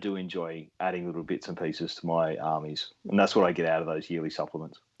I do enjoy adding little bits and pieces to my armies, and that's what I get out of those yearly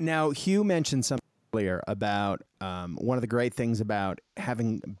supplements. Now, Hugh mentioned something earlier about one of the great things about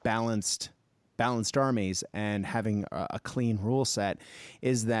having balanced armies and having a clean rule set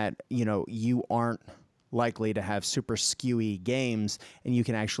is that, you aren't likely to have super skewy games, and you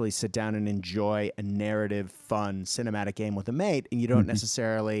can actually sit down and enjoy a narrative, fun, cinematic game with a mate, and you don't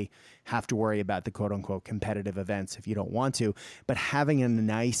necessarily have to worry about the quote-unquote competitive events if you don't want to. But having a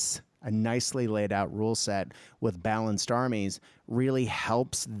nicely laid out rule set with balanced armies really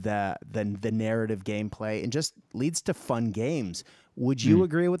helps the narrative gameplay and just leads to fun games. Would you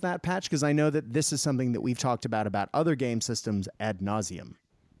agree with that, Patch? Because I know that this is something that we've talked about other game systems ad nauseum.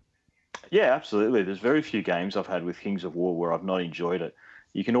 Yeah, absolutely. There's very few games I've had with Kings of War where I've not enjoyed it.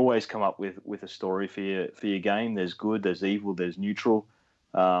 You can always come up with a story for your game. There's good, there's evil, there's neutral.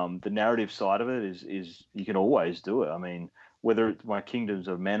 The narrative side of it is you can always do it. I mean, whether it's my Kingdoms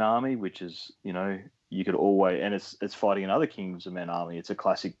of Men army, which is, you could always, and it's fighting another Kingdoms of Men army. It's a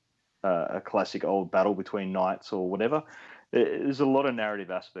classic old battle between knights or whatever. There's a lot of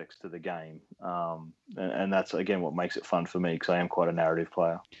narrative aspects to the game. And that's, again, what makes it fun for me, because I am quite a narrative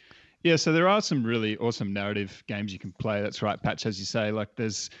player. Yeah, so there are some really awesome narrative games you can play. That's right, Patch, as you say. Like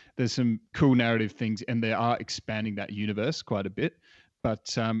there's some cool narrative things, and they are expanding that universe quite a bit.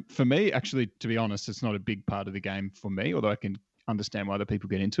 But for me, actually, to be honest, it's not a big part of the game for me, although I can understand why other people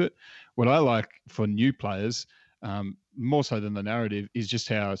get into it. What I like for new players, more so than the narrative, is just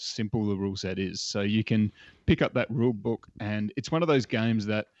how simple the rule set is. So you can pick up that rule book, and it's one of those games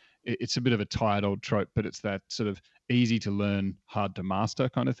that it's a bit of a tired old trope, but it's that sort of easy to learn, hard to master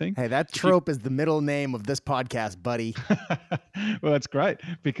kind of thing. Hey, that trope is the middle name of this podcast, buddy. Well, that's great,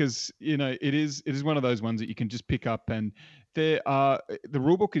 because it is one of those ones that you can just pick up, and the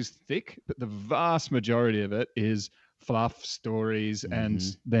rulebook is thick, but the vast majority of it is fluff stories,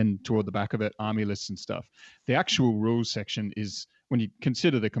 and then toward the back of it, army lists and stuff. The actual rules section is, when you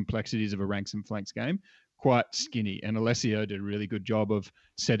consider the complexities of a ranks and flanks game, quite skinny, and Alessio did a really good job of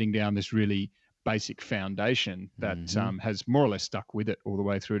setting down this really basic foundation that has more or less stuck with it all the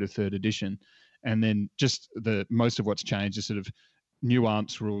way through to 3rd edition. And then just most of what's changed is sort of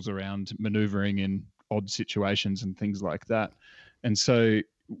nuance rules around maneuvering in odd situations and things like that. And so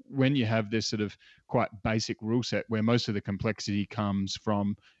when you have this sort of quite basic rule set where most of the complexity comes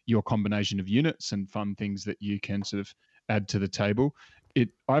from your combination of units and fun things that you can sort of add to the table.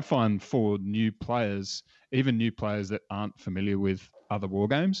 I find for new players, even new players that aren't familiar with other war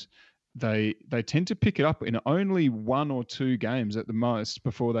games, they tend to pick it up in only 1 or 2 games at the most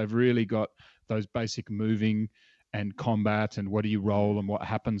before they've really got those basic moving and combat and what do you roll and what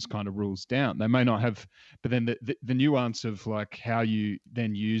happens kind of rules down. They may not have, but then the nuance of like how you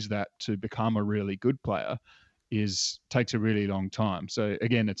then use that to become a really good player takes a really long time. So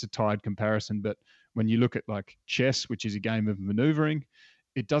again, it's a tied comparison, but when you look at like chess, which is a game of maneuvering,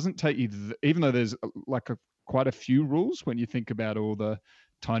 it doesn't take you, even though there's quite a few rules when you think about all the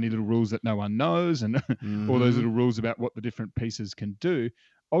tiny little rules that no one knows and all those little rules about what the different pieces can do.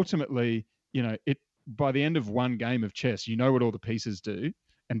 Ultimately, by the end of one game of chess, you know what all the pieces do.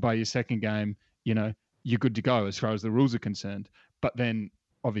 And by your second game, you're good to go as far as the rules are concerned. But then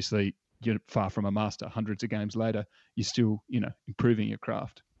obviously you're far from a master. Hundreds of games later, you're still, improving your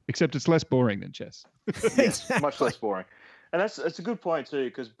craft. Except it's less boring than chess. Yes, much less boring. And that's a good point too,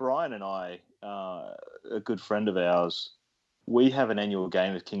 because Brian and I, a good friend of ours, we have an annual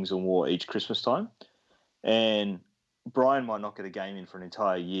game of Kings of War each Christmas time. And Brian might not get a game in for an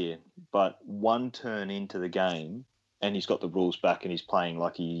entire year, but one turn into the game and he's got the rules back and he's playing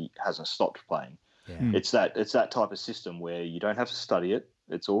like he hasn't stopped playing. Yeah. It's that type of system where you don't have to study it.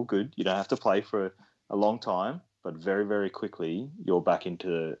 It's all good. You don't have to play for a long time, but very, very quickly you're back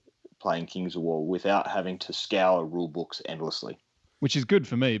into playing Kings of War without having to scour rule books endlessly. Which is good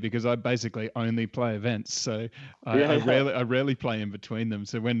for me because I basically only play events, so I rarely play in between them.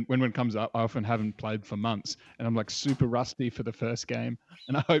 So when one comes up, I often haven't played for months, and I'm like super rusty for the first game.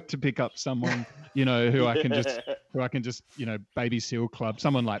 And I hope to pick up someone, who I can just baby seal club,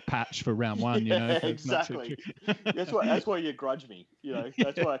 someone like Patch for round 1. Exactly. That's why you grudge me.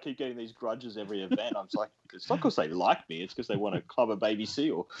 That's why I keep getting these grudges every event. I'm just like, it's not because they like me; it's because they want to club a baby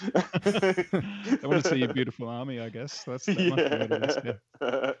seal. They want to see your beautiful army, I guess. That must be what it is.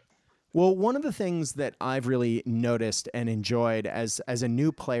 Yeah. Well, one of the things that I've really noticed and enjoyed as a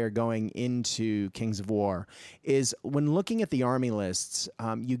new player going into Kings of War is when looking at the army lists,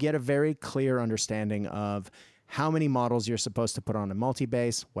 you get a very clear understanding of how many models you're supposed to put on a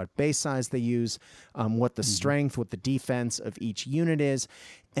multi-base, what base size they use, what the strength, what the defense of each unit is.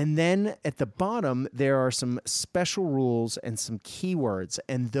 And then at the bottom, there are some special rules and some keywords,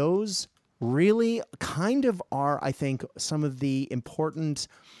 and those really kind of are, I think, some of the important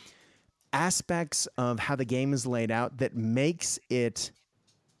aspects of how the game is laid out that makes it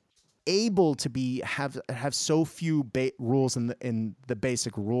able to have so few rules in the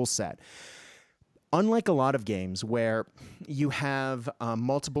basic rule set. Unlike a lot of games where you have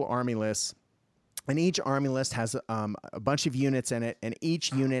multiple army lists, and each army list has a bunch of units in it, and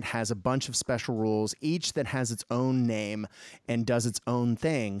each unit has a bunch of special rules, each that has its own name and does its own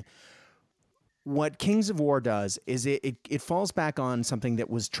thing. What Kings of War does is it falls back on something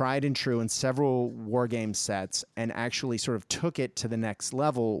that was tried and true in several war game sets and actually sort of took it to the next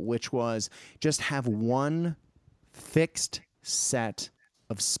level, which was just have one fixed set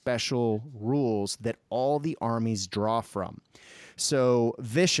of special rules that all the armies draw from. So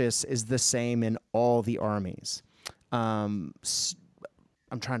Vicious is the same in all the armies. I'm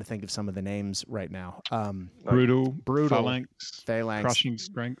trying to think of some of the names right now. Brutal, Phalanx, Crushing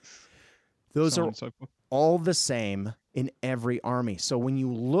Strength. Those are all the same in every army. So when you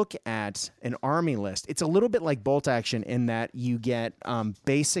look at an army list, it's a little bit like Bolt Action in that you get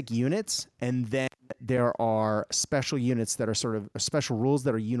basic units, and then there are special units that are sort of special rules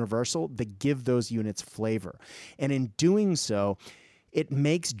that are universal that give those units flavor. And in doing so, it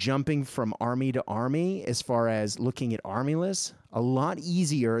makes jumping from army to army, as far as looking at army lists, a lot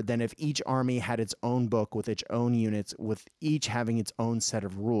easier than if each army had its own book with its own units, with each having its own set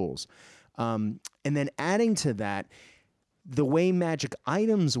of rules. And then adding to that, the way magic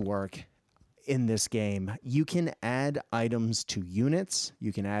items work in this game, you can add items to units,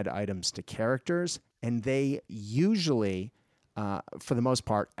 you can add items to characters, and they usually, for the most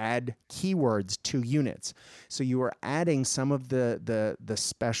part, add keywords to units. So you are adding some of the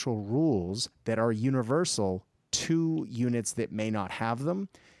special rules that are universal to units that may not have them,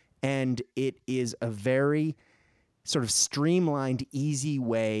 and it is a very sort of streamlined, easy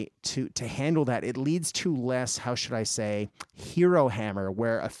way to handle that. It leads to less, how should I say, hero hammer,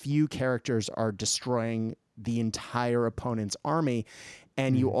 where a few characters are destroying the entire opponent's army.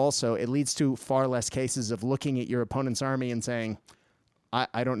 And you also, it leads to far less cases of looking at your opponent's army and saying,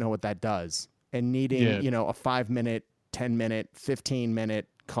 I don't know what that does. And needing, a 5-minute, 10-minute, 15-minute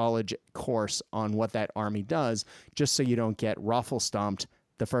college course on what that army does, just so you don't get ruffle stomped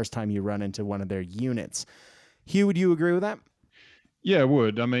the first time you run into one of their units. Hugh, would you agree with that? Yeah, it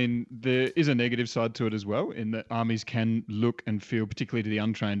would. I mean, there is a negative side to it as well, in that armies can look and feel, particularly to the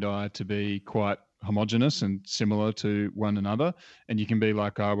untrained eye, to be quite homogenous and similar to one another. And you can be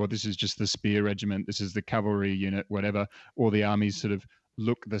like, oh, well, this is just the spear regiment, this is the cavalry unit, whatever. All the armies sort of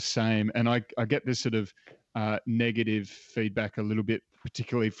look the same. And I get this sort of negative feedback a little bit,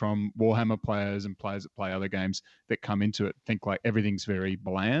 particularly from Warhammer players and players that play other games that come into it, think like everything's very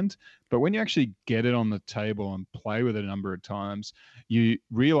bland. But when you actually get it on the table and play with it a number of times, you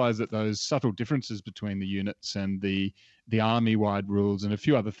realize that those subtle differences between the units and the army-wide rules and a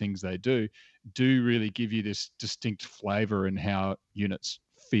few other things they do really give you this distinct flavor in how units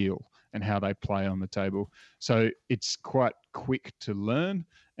feel and how they play on the table. So it's quite quick to learn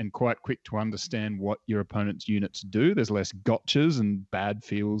and quite quick to understand what your opponent's units do. There's less gotchas and bad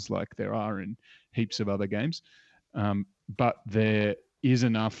feels like there are in heaps of other games. But there is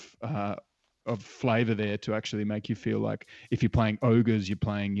enough of flavor there to actually make you feel like if you're playing ogres, you're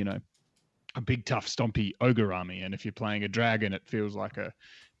playing, you know, a big, tough, stompy ogre army. And if you're playing a dragon, it feels like a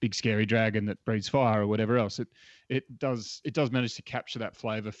big, scary dragon that breathes fire or whatever else. It does manage to capture that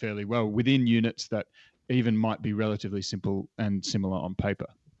flavor fairly well within units that even might be relatively simple and similar on paper.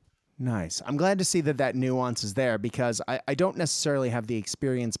 Nice. I'm glad to see that nuance is there, because I don't necessarily have the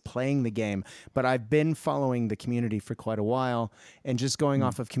experience playing the game, but I've been following the community for quite a while, and just going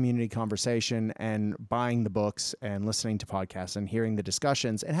off of community conversation and buying the books and listening to podcasts and hearing the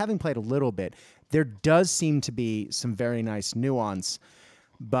discussions and having played a little bit, there does seem to be some very nice nuance.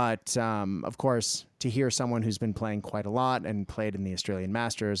 But of course, to hear someone who's been playing quite a lot and played in the Australian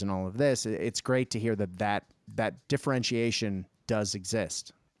Masters and all of this, it's great to hear that differentiation does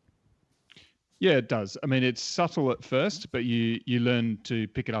exist. Yeah, it does. I mean, it's subtle at first, but you learn to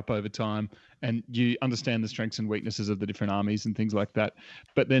pick it up over time, and you understand the strengths and weaknesses of the different armies and things like that.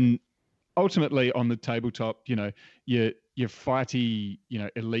 But then ultimately on the tabletop, you know, your fighty, you know,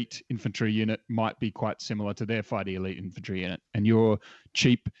 elite infantry unit might be quite similar to their fighty elite infantry unit, and your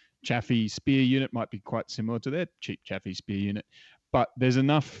cheap chaffy spear unit might be quite similar to their cheap chaffy spear unit. But there's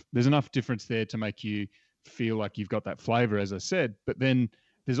enough difference there to make you feel like you've got that flavor, as I said. But then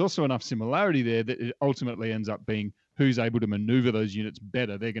there's also enough similarity there that it ultimately ends up being who's able to maneuver those units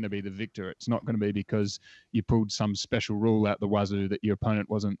better. They're going to be the victor. It's not going to be because you pulled some special rule out the wazoo that your opponent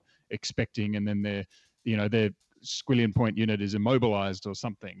wasn't expecting, and then their squillion point unit is immobilized or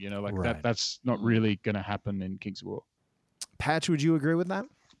something. You know, like right. That's not really going to happen in Kings of War. Patch, would you agree with that?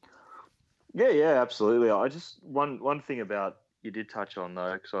 Yeah, absolutely. I just one thing about you did touch on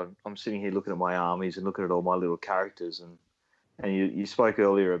though, because I'm sitting here looking at my armies and looking at all my little characters, and you spoke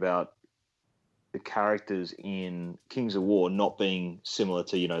earlier about the characters in Kings of War not being similar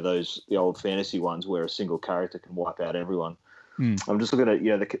to, you know, the old fantasy ones where a single character can wipe out everyone. I'm just looking at,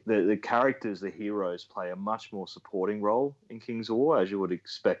 you know, the characters, the heroes play a much more supporting role in Kings of War, as you would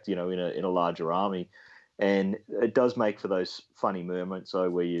expect, you know, in a larger army. And it does make for those funny moments,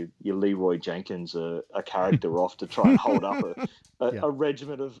 where you Leroy Jenkins a character off to try and hold up a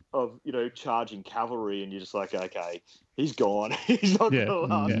regiment of you know, charging cavalry, and you're just like, okay, he's gone. He's not going to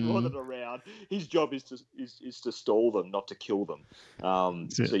last more than a round. His job is to stall them, not to kill them.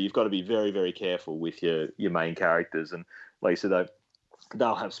 So you've got to be very, very careful with your main characters. And like I said,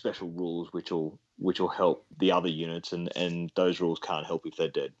 they'll have special rules which will help the other units, and those rules can't help if they're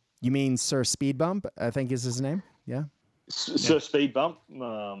dead. You mean Sir Speed Bump, I think is his name? Yeah. Sir Speed Bump?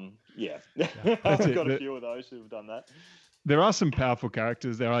 Yeah. I've got a few of those who've done that. There are some powerful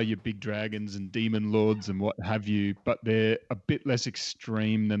characters. There are your big dragons and demon lords and what have you, but they're a bit less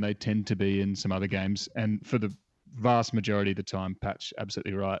extreme than they tend to be in some other games. And for the vast majority of the time, Patch,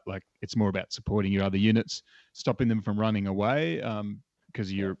 absolutely right. Like, it's more about supporting your other units, stopping them from running away,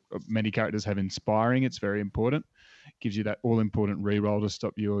 because many characters have inspiring. It's very important. Gives you that all-important reroll to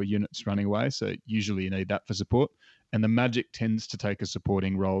stop your units running away. So usually you need that for support. And the magic tends to take a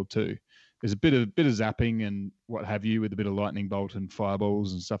supporting role too. There's a bit of zapping and what have you with a bit of lightning bolt and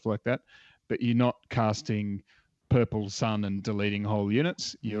fireballs and stuff like that. But you're not casting purple sun and deleting whole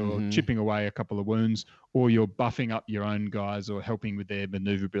units. You're chipping away a couple of wounds, or you're buffing up your own guys or helping with their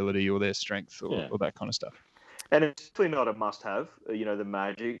maneuverability or their strength or that kind of stuff. And it's definitely not a must-have. You know, the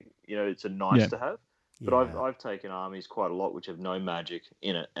magic, you know, it's a nice to have. But I've taken armies quite a lot which have no magic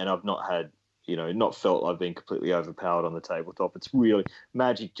in it, and I've not had, you know, not felt I've been completely overpowered on the tabletop. It's really,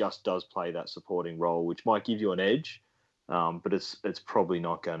 magic just does play that supporting role, which might give you an edge, but it's probably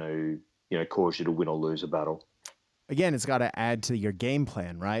not going to, you know, cause you to win or lose a battle. Again, it's got to add to your game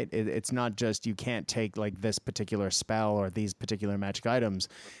plan, right? It's not just you can't take like this particular spell or these particular magic items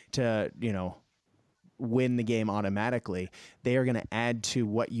to, you know, win the game automatically. They are going to add to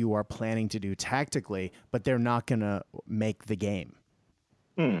what you are planning to do tactically, but they're not going to make the game.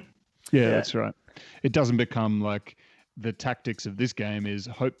 Hmm. Yeah, Yeah. that's right. It doesn't become like the tactics of this game is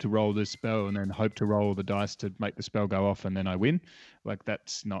hope to roll this spell and then hope to roll the dice to make the spell go off and then I win. Like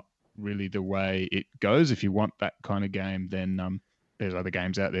that's not really the way it goes. If you want that kind of game, then there's other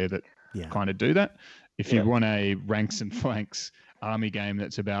games out there that kind of do that. If you want a ranks and flanks army game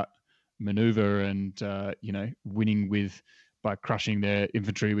that's about maneuver and winning by crushing their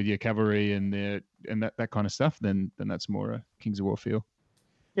infantry with your cavalry and that kind of stuff, then that's more a Kings of War feel.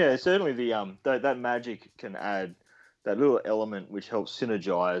 Yeah, certainly that magic can add that little element which helps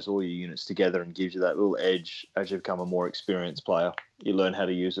synergize all your units together and gives you that little edge as you become a more experienced player. You learn how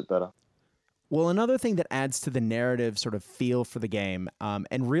to use it better. Well, another thing that adds to the narrative sort of feel for the game,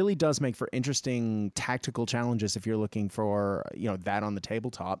 and really does make for interesting tactical challenges if you're looking for that on the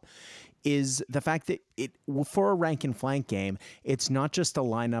tabletop, is the fact that for a rank and flank game, it's not just to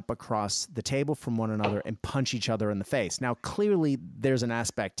line up across the table from one another and punch each other in the face. Now, clearly, there's an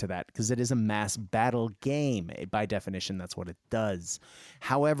aspect to that because it is a mass battle game. By definition, that's what it does.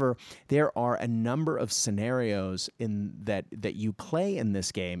 However, there are a number of scenarios in that you play in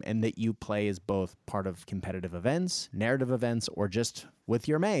this game and that you play as both part of competitive events, narrative events, or just with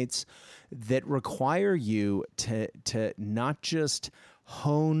your mates that require you to not just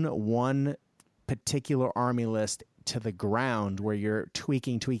hone one particular army list to the ground where you're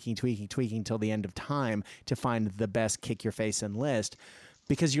tweaking till the end of time to find the best kick your face in list,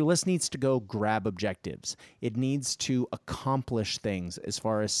 because your list needs to go grab objectives. It needs to accomplish things as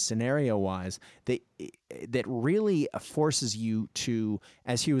far as scenario wise that really forces you to,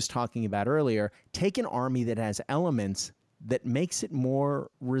 as he was talking about earlier, take an army that has elements that makes it more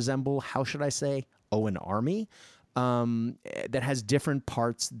resemble, how should I say, an army that has different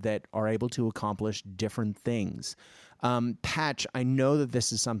parts that are able to accomplish different things. Patch, I know that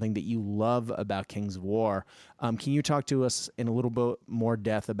this is something that you love about Kings of War. Can you talk to us in a little bit more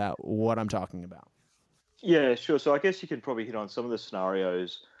depth about what I'm talking about? Yeah, sure. So I guess you can probably hit on some of the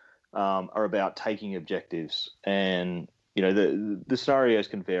scenarios are about taking objectives, and the scenarios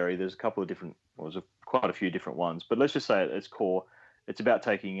can vary. There's a couple of different, quite a few different ones, but let's just say at its core, it's about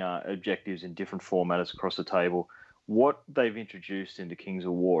taking objectives in different formats across the table. What they've introduced into Kings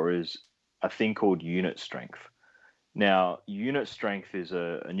of War is a thing called unit strength. Now, unit strength is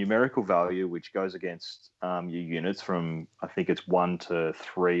a numerical value which goes against your units from, I think it's 1 to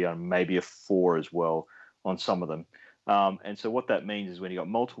 3 and maybe a 4 as well on some of them. And so what that means is when you've got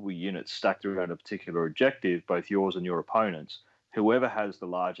multiple units stacked around a particular objective, both yours and your opponent's, whoever has the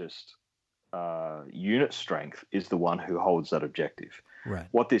largest unit strength is the one who holds that objective. Right.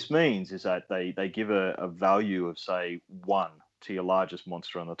 What this means is that they give a value of, say, 1 to your largest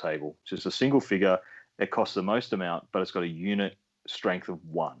monster on the table. It's just a single figure. It costs the most amount, but it's got a unit strength of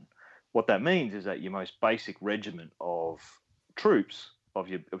 1. What that means is that your most basic regiment of troops, of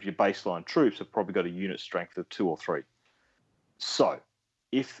your baseline troops, have probably got a unit strength of 2 or 3. So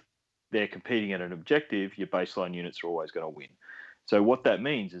if they're competing at an objective, your baseline units are always going to win. So what that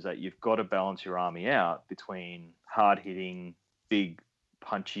means is that you've got to balance your army out between hard-hitting, big,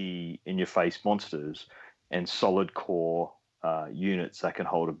 punchy, in-your-face monsters and solid core units that can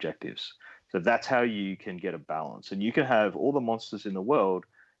hold objectives. So that's how you can get a balance. And you can have all the monsters in the world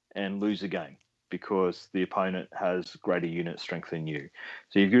and lose a game because the opponent has greater unit strength than you.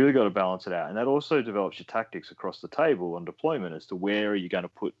 So you've really got to balance it out. And that also develops your tactics across the table on deployment as to where are you going to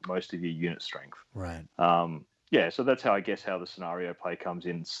put most of your unit strength. Right. So that's how the scenario play comes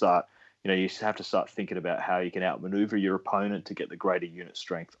in. You have to start thinking about how you can outmaneuver your opponent to get the greater unit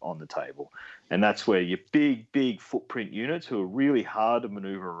strength on the table. And that's where your big footprint units who are really hard to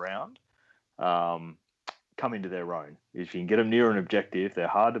maneuver around come into their own. If you can get them near an objective, they're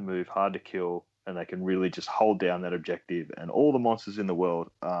hard to move, hard to kill, and they can really just hold down that objective, and all the monsters in the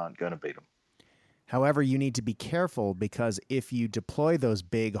world aren't going to beat them. However, you need to be careful because if you deploy those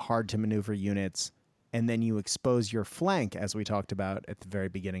big, hard-to-maneuver units and then you expose your flank, as we talked about at the very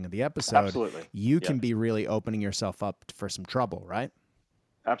beginning of the episode, Absolutely. You can be really opening yourself up for some trouble, right?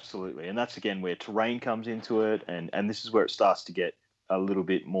 Absolutely. And that's, again, where terrain comes into it, and this is where it starts to get a little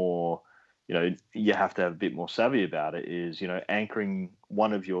bit more, you have to have a bit more savvy about it, is, anchoring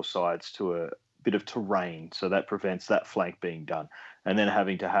one of your sides to a bit of terrain so that prevents that flank being done, and then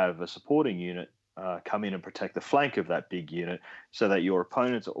having to have a supporting unit come in and protect the flank of that big unit so that your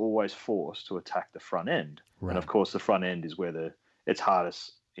opponents are always forced to attack the front end. Right. And of course, the front end is where it's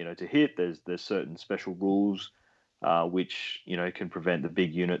hardest, to hit. There's certain special rules which, can prevent the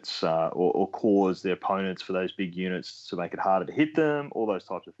big units or cause the opponents for those big units to make it harder to hit them. All those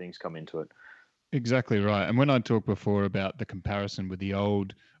types of things come into it. Exactly right. And when I talked before about the comparison with the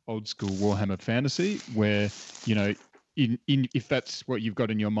old school Warhammer Fantasy, where, if that's what you've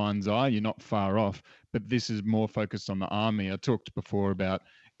got in your mind's eye, you're not far off. But this is more focused on the army. I talked before about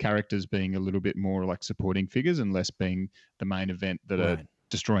characters being a little bit more like supporting figures and less being the main event that are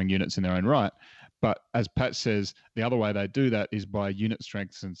destroying units in their own right. But as Pat says, the other way they do that is by unit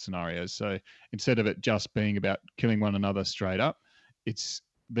strengths and scenarios. So instead of it just being about killing one another straight up,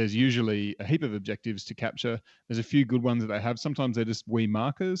 there's usually a heap of objectives to capture. There's a few good ones that they have. Sometimes they're just wee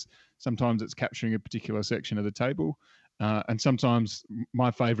markers. Sometimes it's capturing a particular section of the table. And sometimes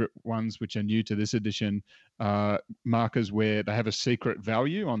my favorite ones, which are new to this edition, markers where they have a secret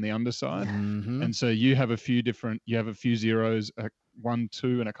value on the underside. Mm-hmm. And so you have a few zeros, 1,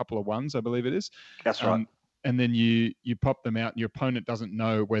 2, and a couple of ones, I believe it is. That's right. And then you pop them out and your opponent doesn't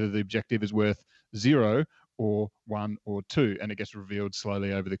know whether the objective is worth 0 or 1 or 2, and it gets revealed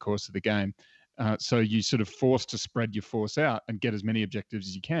slowly over the course of the game. So you sort of forced to spread your force out and get as many objectives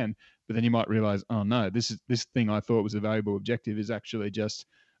as you can, but then you might realize, oh no, this thing I thought was a valuable objective is actually just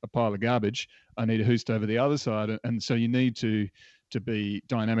a pile of garbage. I need a hoost over the other side, and so you need to be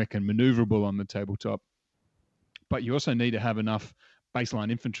dynamic and maneuverable on the tabletop. But you also need to have enough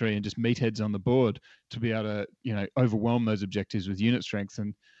baseline infantry and just meatheads on the board to be able to, overwhelm those objectives with unit strength.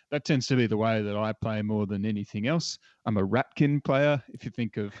 And that tends to be the way that I play more than anything else. I'm a Ratkin player. If you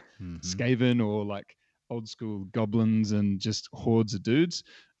think of Skaven or like old school goblins and just hordes of dudes,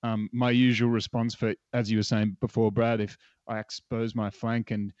 my usual response for, as you were saying before, Brad, if I expose my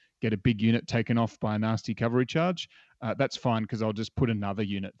flank and get a big unit taken off by a nasty cavalry charge, that's fine because I'll just put another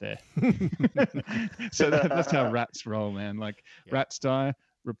unit there. So that's how rats roll, man. Like rats die,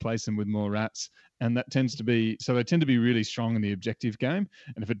 replace them with more rats. And that tends to be, so they tend to be really strong in the objective game.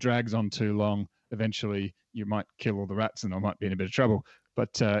 And if it drags on too long, eventually you might kill all the rats and I might be in a bit of trouble.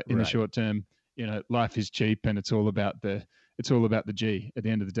 But in the short term, life is cheap and it's all about the G at the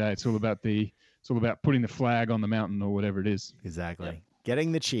end of the day. It's all about putting the flag on the mountain or whatever it is. Exactly. Yep.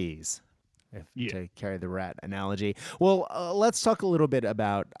 Getting the cheese. To carry the rat analogy. Well, let's talk a little bit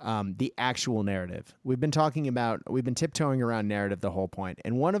about the actual narrative. We've been tiptoeing around narrative the whole point,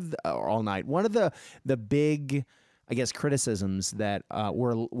 and all night. One of the big, I guess, criticisms that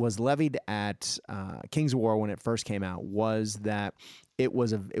was levied at King's War when it first came out was that it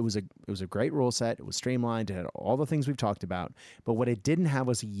was a great rule set. It was streamlined. It had all the things we've talked about. But what it didn't have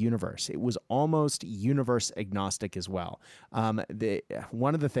was a universe. It was almost universe agnostic as well.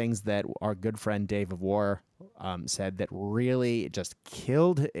 One of the things that our good friend Dave of War said that really just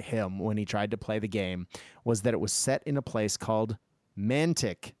killed him when he tried to play the game was that it was set in a place called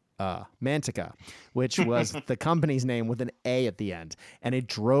Mantica, which was the company's name with an A at the end, and it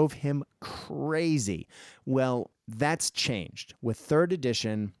drove him crazy. Well, that's changed with third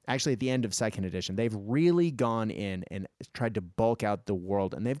edition. Actually, at the end of second edition, they've really gone in and tried to bulk out the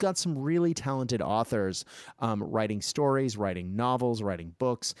world, and they've got some really talented authors writing stories, writing novels, writing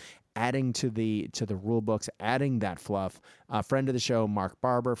books, adding to the rule books, adding that fluff. A friend of the show, Mark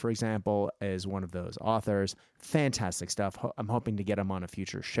Barber, for example, is one of those authors. Fantastic stuff. I'm hoping to get him on a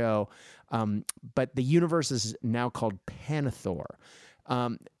future show. But the universe is now called Panathor.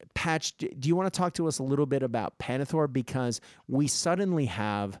 Patch, do you want to talk to us a little bit about Panathor? Because we suddenly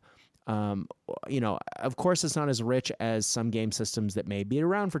have, of course it's not as rich as some game systems that may be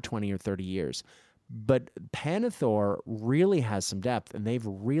around for 20 or 30 years, but Panathor really has some depth, and they've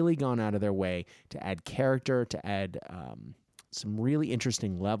really gone out of their way to add character, to add some really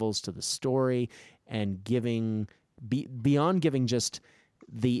interesting levels to the story, and beyond giving just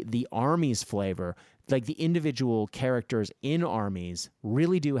the army's flavor, like the individual characters in armies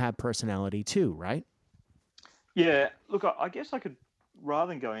really do have personality too, right? Yeah, look, I guess I could, rather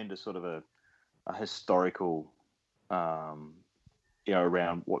than go into sort of a historical,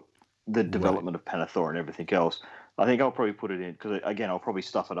 around what the development of Panathor and everything else, I think I'll probably put it in, because again, I'll probably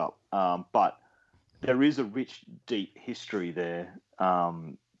stuff it up. But there is a rich, deep history there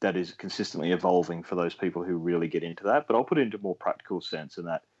that is consistently evolving for those people who really get into that. But I'll put it into a more practical sense in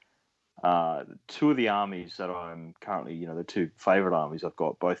that two of the armies that I'm currently, the two favorite armies I've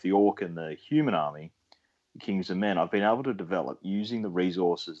got, both the Orc and the Human army, the Kings of Men, I've been able to develop using the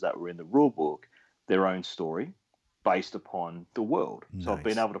resources that were in the rulebook, their own story based upon the world. Nice. So I've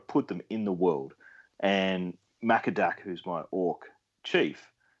been able to put them in the world. And Makadak, who's my Orc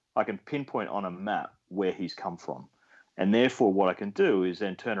chief, I can pinpoint on a map where he's come from. And therefore, what I can do is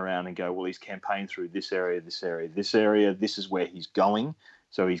then turn around and go, well, he's campaigned through this area, this area, this area. This is where he's going.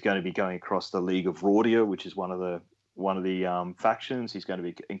 So he's going to be going across the League of Rordia, which is one of the factions. He's going to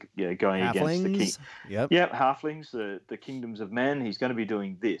be going Halflings. Against the king. Yep, Halflings, the Kingdoms of Men. He's going to be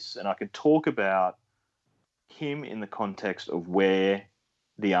doing this, and I can talk about him in the context of where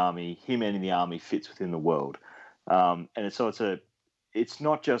the army, him and the army fits within the world. It's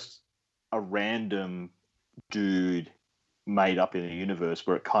not just a random dude made up in a universe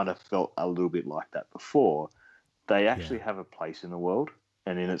where it kind of felt a little bit like that before. They actually have a place in the world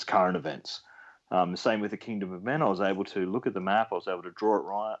and in its current events. The same with the Kingdom of Men. I was able to look at the map. I was able to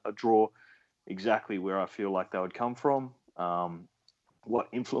draw exactly where I feel like they would come from, what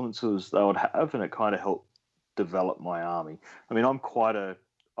influences they would have, and it kind of helped develop my army. I mean,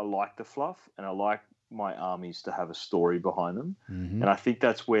 I like the fluff, and I like my armies to have a story behind them. Mm-hmm. And I think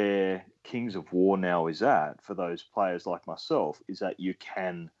that's where Kings of War now is at for those players like myself, is that you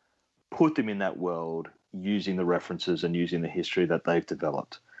can put them in that world using the references and using the history that they've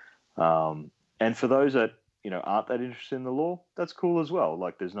developed. And for those that, aren't that interested in the lore, that's cool as well.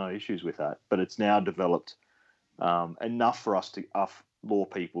 Like, there's no issues with that. But it's now developed enough for us lore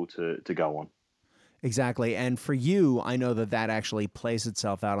people to go on. Exactly. And for you, I know that actually plays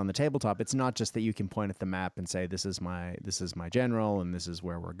itself out on the tabletop. It's not just that you can point at the map and say, this is my general and this is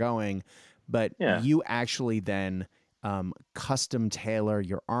where we're going, but you actually then custom tailor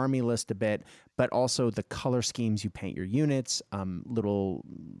your army list a bit, but also the color schemes you paint your units, little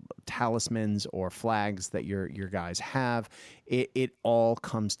talismans or flags that your guys have. It all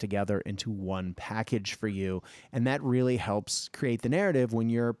comes together into one package for you, and that really helps create the narrative when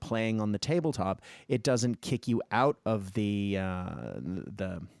you're playing on the tabletop. It doesn't kick you out of the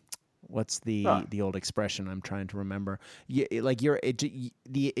what's the old expression I'm trying to remember?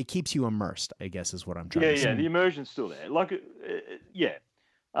 It keeps you immersed, I guess, is what I'm trying to say. Yeah, the immersion's still there.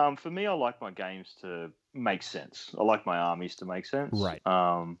 For me, I like my games to make sense. I like my armies to make sense. Right.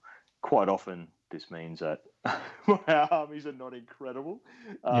 Quite often, this means that my armies are not incredible.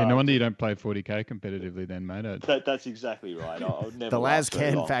 No wonder you don't play 40k competitively then, mate. That's exactly right. I would never. The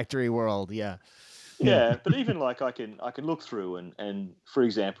Lascan Factory World, yeah. Yeah, but even I can look through and for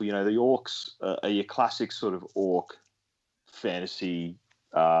example, the orcs are your classic sort of orc fantasy.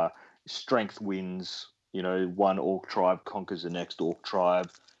 Strength wins. One orc tribe conquers the next orc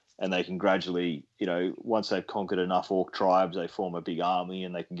tribe, and they can gradually, once they've conquered enough orc tribes, they form a big army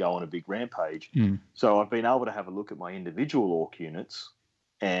and they can go on a big rampage. So I've been able to have a look at my individual orc units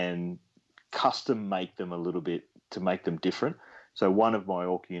and custom make them a little bit to make them different. So one of my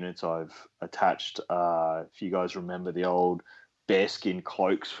orc units I've attached, if you guys remember the old bearskin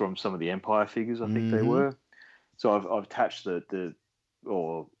cloaks from some of the Empire figures, I think they were. So I've attached the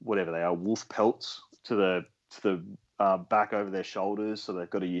or whatever they are, wolf pelts to the back over their shoulders, so they've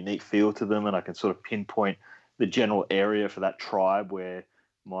got a unique feel to them, and I can sort of pinpoint the general area for that tribe where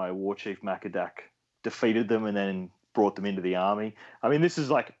my war chief Makadak defeated them and then brought them into the army. I mean, this is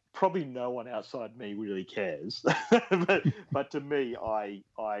like probably no one outside me really cares, but to me, I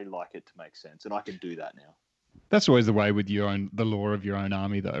like it to make sense, and I can do that now. That's always the way with the lore of your own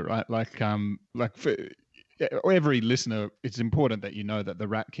army, though, right? Like for every listener, it's important that you know that the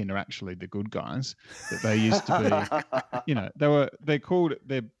Ratkin are actually the good guys. That they used to be,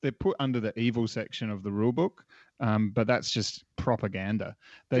 they're put under the evil section of the rule book, but that's just propaganda.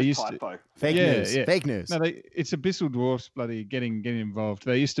 They used to fake news. No, it's Abyssal Dwarfs bloody getting involved.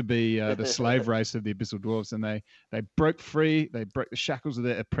 They used to be the slave race of the Abyssal Dwarfs, and they broke free. They broke the shackles of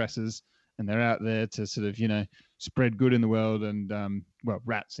their oppressors, and they're out there to sort of spread good in the world and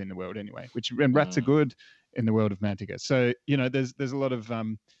rats in the world anyway. And rats are good in the world of Mantica. So there's a lot of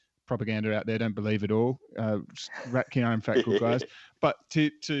propaganda out there. Don't believe it all. Ratkin are in fact good guys. But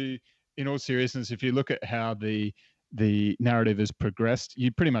to in all seriousness, if you look at how the narrative has progressed,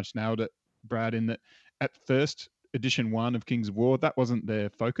 you pretty much nailed it, Brad, in that at first edition 1 of Kings of War, that wasn't their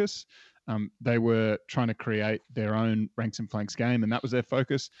focus. They were trying to create their own ranks and flanks game, and that was their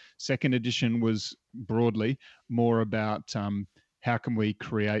focus. Second edition was broadly more about how can we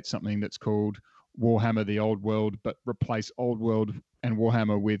create something that's called Warhammer the Old World, but replace Old World and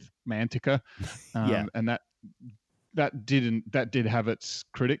Warhammer with Mantica. And that did have its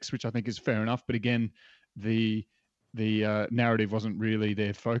critics, which I think is fair enough. But again, the narrative wasn't really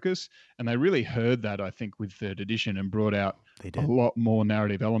their focus, and they really heard that, I think, with third edition and brought out a lot more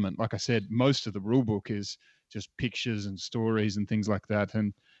narrative element. Like I said, most of the rule book is just pictures and stories and things like that,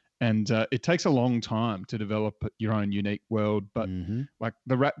 and it takes a long time to develop your own unique world. But like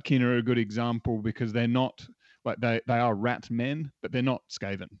the Ratkin are a good example because they're not like they are rat men, but they're not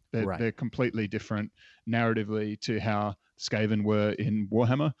Skaven. They're completely different narratively to how Skaven were in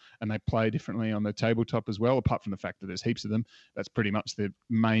Warhammer, and they play differently on the tabletop as well, apart from the fact that there's heaps of them. That's pretty much the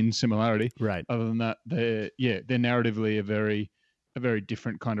main similarity. Right. Other than that, they're narratively a very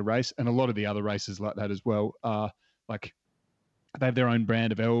different kind of race. And a lot of the other races like that as well are like they have their own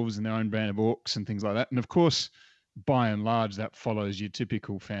brand of elves and their own brand of orcs and things like that. And of course, by and large, that follows your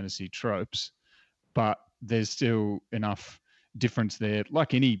typical fantasy tropes. But there's still enough difference there.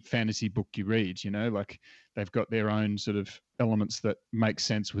 Like any fantasy book you read, like they've got their own sort of elements that make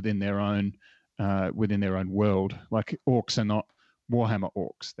sense within their own world. Like orcs are not Warhammer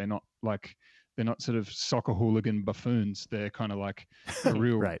orcs. They're not sort of soccer hooligan buffoons. They're kind of like a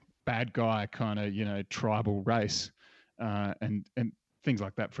real Right. bad guy kind of tribal race, and things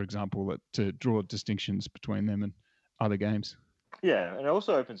like that. For example, to draw distinctions between them and other games. Yeah, and it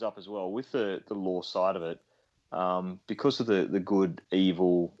also opens up as well with the lore side of it, because of the good,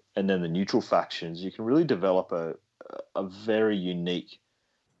 evil, and then the neutral factions. You can really develop a very unique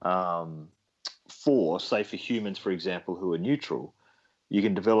force. Say for humans, for example, who are neutral, you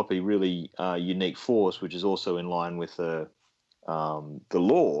can develop a really unique force, which is also in line with the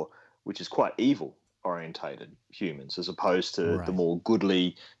lore, which is quite evil orientated humans, as opposed to Right. the more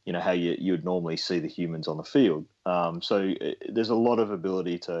goodly, how you would normally see the humans on the field. So there's a lot of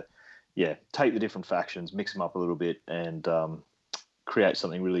ability to, take the different factions, mix them up a little bit, and create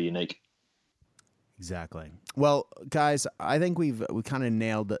something really unique. Exactly. Well, guys, I think we kind of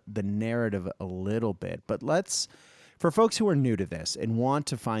nailed the narrative a little bit, but for folks who are new to this and want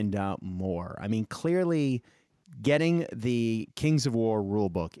to find out more, I mean, clearly getting the Kings of War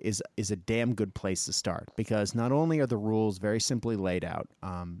rulebook is a damn good place to start, because not only are the rules very simply laid out,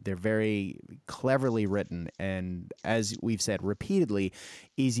 they're very cleverly written, and as we've said repeatedly,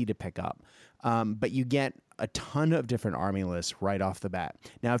 easy to pick up. But you get a ton of different army lists right off the bat.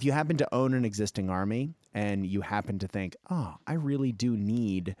 Now, if you happen to own an existing army and you happen to think, oh, I really do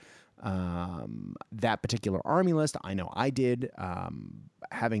need that particular army list. I know I did.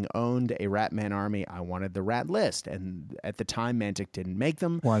 Having owned a Ratman army, I wanted the Rat list, and at the time, Mantic didn't make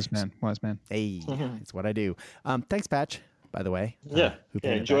them. Wise man. Hey, it's what I do. Thanks, Patch, by the way. Yeah, who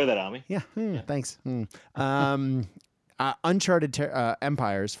painted enjoy that army. Yeah, thanks. Uncharted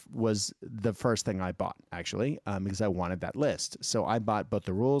Empires was the first thing I bought, actually, because I wanted that list. So I bought both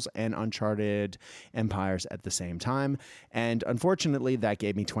the rules and Uncharted Empires at the same time. And unfortunately, that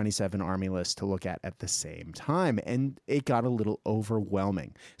gave me 27 army lists to look at the same time. And it got a little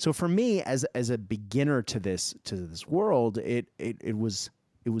overwhelming. So for me, as a beginner to this world, it was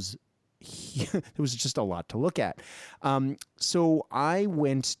there was just a lot to look at. So I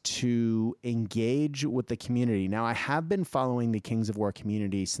went to engage with the community. Now, I have been following the Kings of War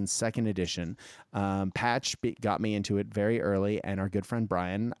community since 2nd edition. Patch got me into it very early, and our good friend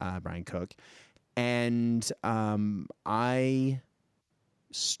Brian Cook. And I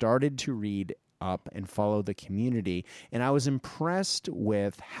started to read up and follow the community, and I was impressed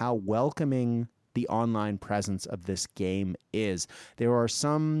with how welcoming the online presence of this game is. There are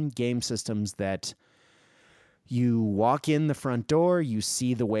some game systems that you walk in the front door, you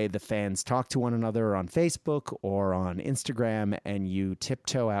see the way the fans talk to one another on Facebook or on Instagram, and you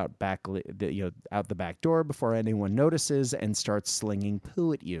tiptoe out out the back door before anyone notices and start slinging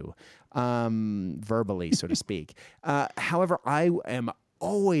poo at you, verbally, so to speak. However, I am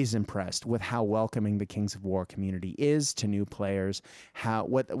always impressed with how welcoming the Kings of War community is to new players,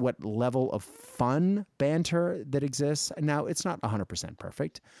 what level of fun banter that exists. Now, it's not 100%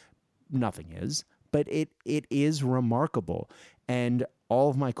 perfect. Nothing is, but it is remarkable. And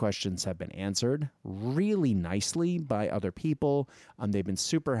all of my questions have been answered really nicely by other people. They've been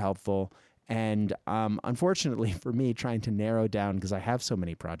super helpful. And unfortunately for me, trying to narrow down, because I have so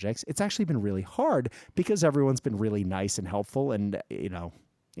many projects, it's actually been really hard because everyone's been really nice and helpful, and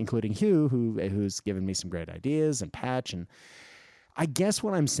including Hugh, who's given me some great ideas, and Patch. And I guess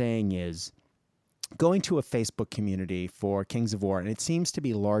what I'm saying is, going to a Facebook community for Kings of War, and it seems to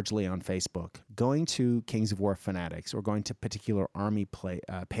be largely on Facebook, going to Kings of War fanatics or going to particular army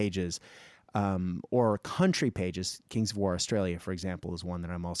pages, or country pages. Kings of War Australia, for example, is one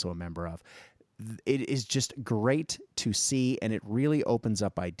that I'm also a member of. It is just great to see, and it really opens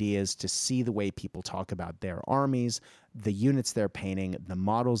up ideas to see the way people talk about their armies, the units they're painting, the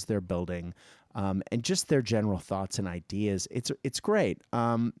models they're building, and just their general thoughts and ideas. It's great.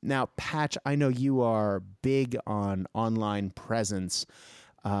 Now, Patch, I know you are big on online presence.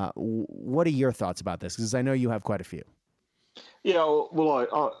 What are your thoughts about this? Because I know you have quite a few. Yeah,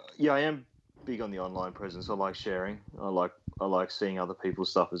 well, I am big on the online presence. I like sharing. I like seeing other people's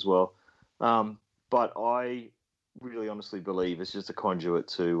stuff as well. But I really honestly believe it's just a conduit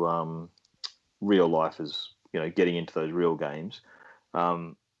to real life, as getting into those real games.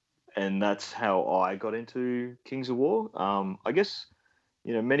 And that's how I got into Kings of War. I guess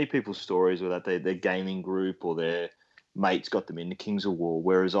many people's stories were that their gaming group or their mates got them into Kings of War,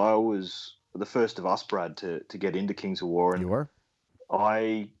 whereas I was the first of us, Brad, to get into Kings of War. And you were?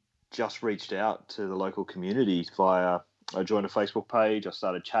 I just reached out to the local community I joined a Facebook page. I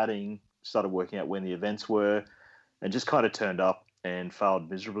started chatting. started working out when the events were, and just kind of turned up and failed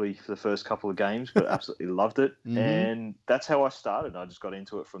miserably for the first couple of games, but absolutely loved it. Mm-hmm. And that's how I started. I just got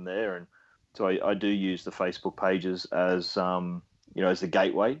into it from there. And so I do use the Facebook pages as, as the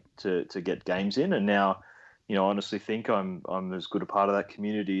gateway to get games in. And now, I honestly think I'm as good a part of that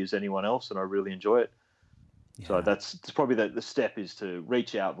community as anyone else, and I really enjoy it. Yeah. So that's probably the step, is to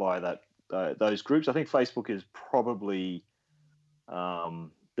reach out via those groups. I think Facebook is probably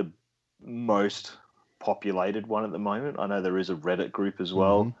the most populated one at the moment. I know there is a Reddit group as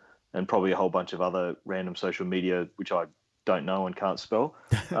well, and probably a whole bunch of other random social media, which I don't know and can't spell.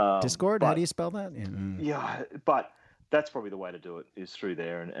 Discord, how do you spell that? Yeah, but that's probably the way to do it, is through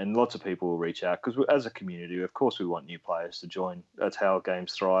there. And lots of people will reach out, because as a community, of course, we want new players to join. That's how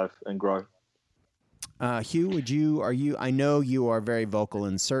games thrive and grow. Hugh, I know you are very vocal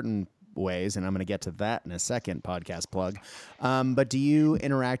in certain ways, and I'm going to get to that in a second, podcast plug. But do you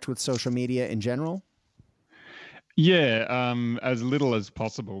interact with social media in general? Yeah, as little as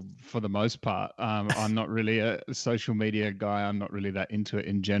possible for the most part. I'm not really a social media guy. I'm not really that into it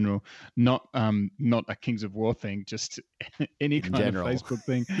in general. Not a Kings of War thing, just any kind of Facebook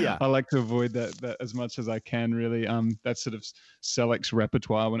thing. Yeah. I like to avoid that as much as I can, really. That's sort of Select's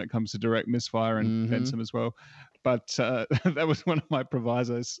repertoire when it comes to direct misfire and Pensum as well. But that was one of my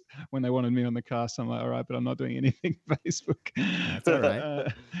provisos when they wanted me on the cast. I'm like, all right, but I'm not doing anything Facebook. That's all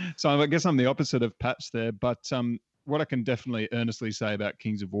right. So I guess I'm the opposite of Patch there. But what I can definitely earnestly say about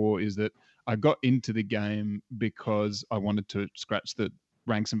Kings of War is that I got into the game because I wanted to scratch the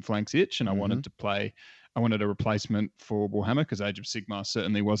ranks and flanks itch, and I wanted to play. I wanted a replacement for Warhammer, because Age of Sigmar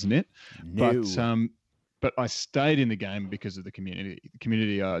certainly wasn't it. No. But I stayed in the game because of the community. The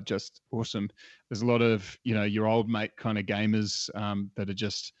community are just awesome. There's a lot of, your old mate kind of gamers that are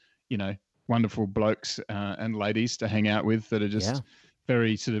just, wonderful blokes and ladies to hang out with, that are just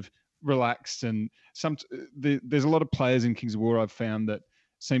very sort of relaxed. And there's a lot of players in Kings of War I've found that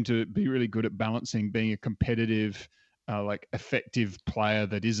seem to be really good at balancing being a competitive, effective player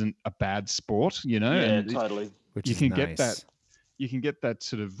that isn't a bad sport, Yeah, and totally. Which you is can nice. get that. You can get that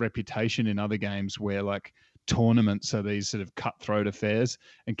sort of reputation in other games where tournaments are these sort of cutthroat affairs,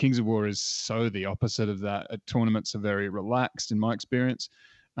 and Kings of War is so the opposite of that. Tournaments are very relaxed in my experience,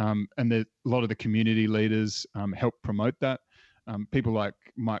 and a lot of the community leaders help promote that. People like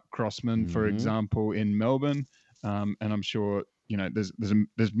Mike Crossman, for example, in Melbourne, and I'm sure there's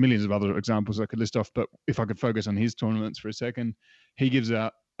millions of other examples I could list off, but if I could focus on his tournaments for a second, he gives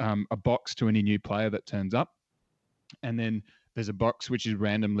out a box to any new player that turns up, and then there's a box which is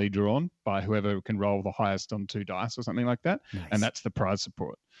randomly drawn by whoever can roll the highest on 2 dice or something like that. Nice. And that's the prize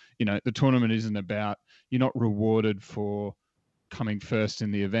support. The tournament isn't about, you're not rewarded for coming first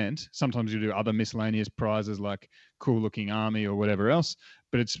in the event. Sometimes you do other miscellaneous prizes like cool looking army or whatever else,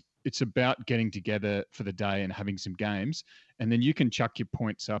 but it's about getting together for the day and having some games. And then you can chuck your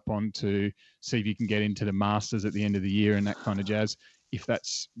points up onto see if you can get into the Masters at the end of the year and that kind of jazz, if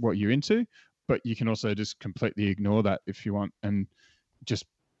that's what you're into. But you can also just completely ignore that if you want, and just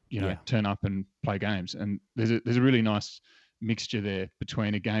turn up and play games. And there's a really nice mixture there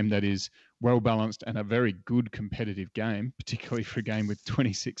between a game that is well balanced and a very good competitive game, particularly for a game with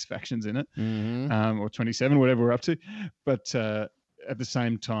 26 factions in it, or 27, whatever we're up to. But at the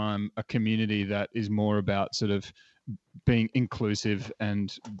same time, a community that is more about sort of being inclusive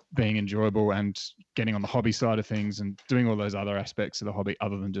and being enjoyable and getting on the hobby side of things and doing all those other aspects of the hobby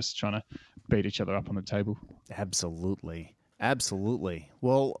other than just trying to beat each other up on the table. Absolutely.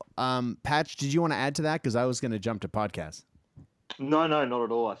 Well, Patch, did you want to add to that? Because I was going to jump to podcasts. No, not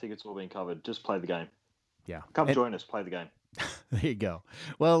at all. I think it's all been covered. Just play the game. Yeah. Come join us, play the game. There you go.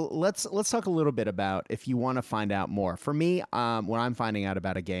 Well, let's talk a little bit about, if you want to find out more. For me, when I'm finding out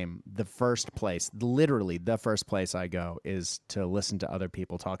about a game, literally the first place I go is to listen to other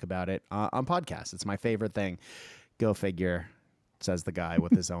people talk about it on podcasts. It's my favorite thing. Go figure, says the guy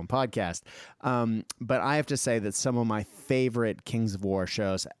with his own podcast. But I have to say that some of my favorite Kings of War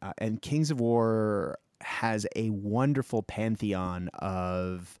shows, and Kings of War has a wonderful pantheon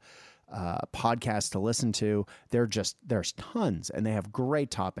of podcasts to listen to. There's tons, and they have great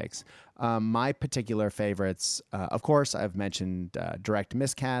topics. My particular favorites, of course, I've mentioned Direct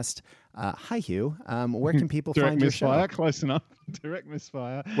Miscast. Hi, Hugh. Where can people find your show? Direct Misfire, close enough. Direct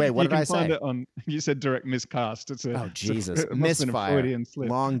Misfire. Wait, what did I say? You said Direct Miscast. Jesus. Misfire.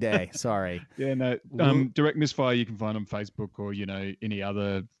 Long day. Sorry. Yeah, no. Direct Misfire you can find on Facebook or, any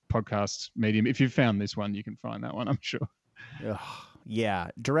other podcast medium. If you've found this one, you can find that one, I'm sure. Ugh, yeah.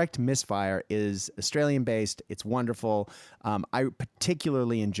 Direct Misfire is Australian based. It's wonderful. I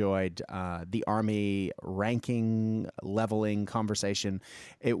particularly enjoyed the Army ranking leveling conversation.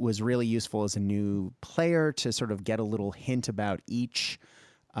 It was really useful as a new player to sort of get a little hint about each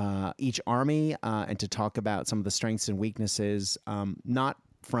army and to talk about some of the strengths and weaknesses, not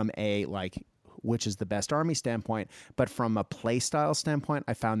from a like which is the best army standpoint, but from a play style standpoint.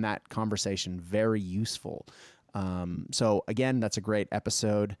 I found that conversation very useful. So again, that's a great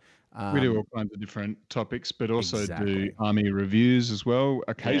episode. We do all kinds of different topics, but also do Exactly. army reviews as well.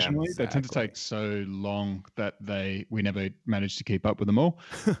 Occasionally, they tend to Exactly. take so long that we never manage to keep up with them all.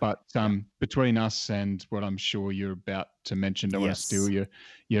 But between us and what I'm sure you're about to mention, don't want to steal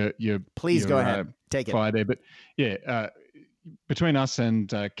your Please go ahead. Take it. fire there. But yeah, between us and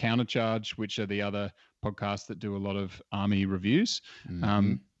Countercharge, which are the other podcasts that do a lot of army reviews,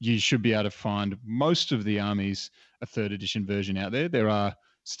 you should be able to find most of the armies a 3rd edition version out there. There are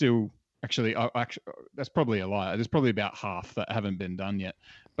still actually that's probably a lie. There's probably about half that haven't been done yet.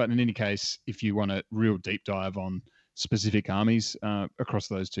 But in any case, if you want a real deep dive on specific armies across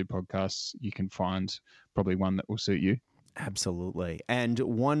those two podcasts, you can find probably one that will suit you. Absolutely. And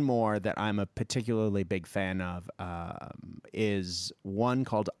one more that I'm a particularly big fan of is one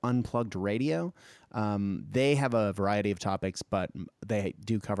called Unplugged Radio. They have a variety of topics, but they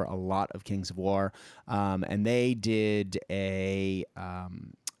do cover a lot of Kings of War. And they did a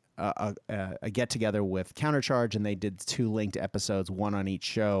get together with Countercharge, and they did 2 linked episodes, one on each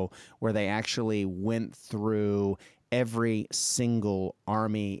show, where they actually went through every single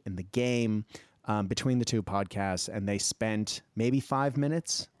army in the game. Between the 2 podcasts, and they spent maybe 5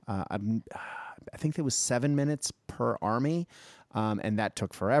 minutes. I think there was 7 minutes per army, and that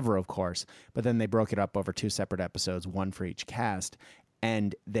took forever, of course. But then they broke it up over 2 separate episodes, one for each cast,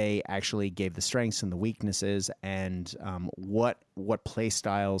 and they actually gave the strengths and the weaknesses and what play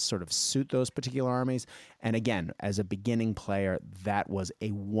styles sort of suit those particular armies. And again, as a beginning player, that was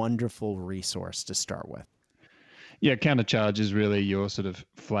a wonderful resource to start with. Yeah, Countercharge is really your sort of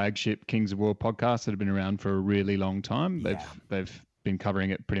flagship Kings of War podcast that have been around for a really long time. They've been covering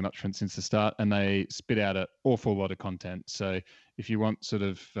it pretty much since the start, and they spit out an awful lot of content. So if you want sort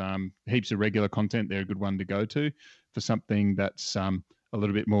of heaps of regular content, they're a good one to go to. For something that's a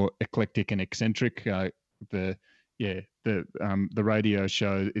little bit more eclectic and eccentric, the radio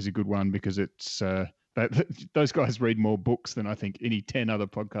show is a good one because it's those guys read more books than I think any 10 other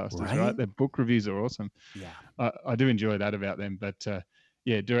podcasters, right? Their book reviews are awesome. Yeah. I do enjoy that about them, but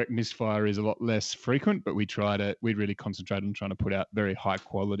Direct Misfire is a lot less frequent, but we really concentrate on trying to put out very high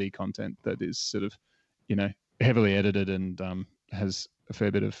quality content that is sort of, heavily edited and has a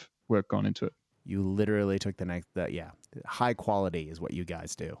fair bit of work gone into it. You literally took high quality is what you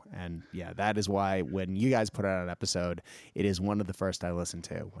guys do. And that is why when you guys put out an episode, it is one of the first I listen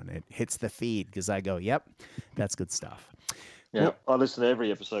to when it hits the feed, because I go, yep, that's good stuff. Yeah, well, I listen to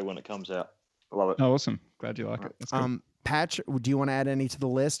every episode when it comes out. I love it. Oh, awesome. Glad you like it. That's good. Patch, do you want to add any to the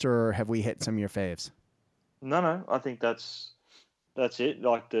list, or have we hit some of your faves? No, I think that's it.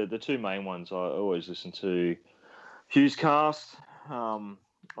 Like the 2 main ones I always listen to. Hugh's Cast,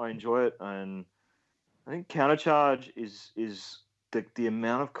 I enjoy it, and I think Countercharge is the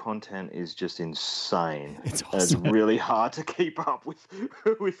amount of content is just insane. It's awesome. It's really hard to keep up with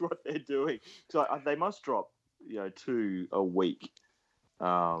what they're doing. So they must drop 2 a week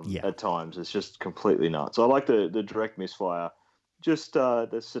at times. It's just completely nuts. I like the Direct Misfire. Just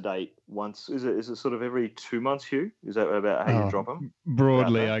the sedate once. Is it sort of every 2 months, Hugh? Is that about how you drop them?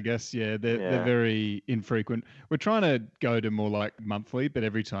 Broadly, I guess. Yeah, they're very infrequent. We're trying to go to more like monthly, but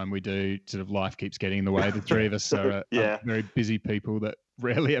every time we do, sort of life keeps getting in the way. The 3 of us are very busy people that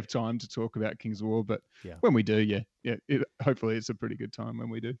rarely have time to talk about Kings of War. But when we do, hopefully it's a pretty good time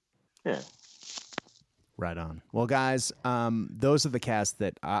when we do. Yeah. Right on. Well, guys, those are the casts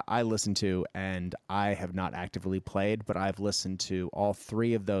that I listen to, and I have not actively played, but I've listened to all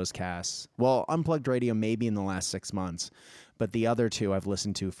 3 of those casts. Well, Unplugged Radio maybe in the last 6 months, but the other 2 I've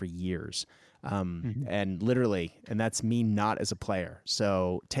listened to for years. And literally, and that's me not as a player.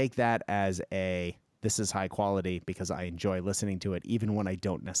 So take that as this is high quality because I enjoy listening to it, even when I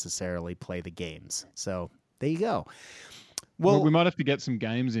don't necessarily play the games. So there you go. Well, we might have to get some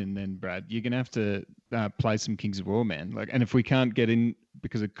games in then, Brad. You're going to have to play some Kings of War, man. And if we can't get in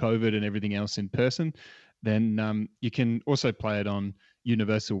because of COVID and everything else in person, then you can also play it on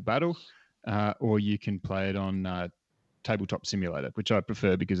Universal Battle, or you can play it on tabletop simulator, which I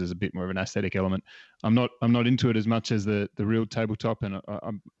prefer because there's a bit more of an aesthetic element. I'm not into it as much as the real tabletop, and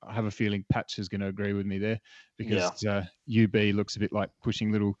I have a feeling Patch is going to agree with me there, because UB looks a bit like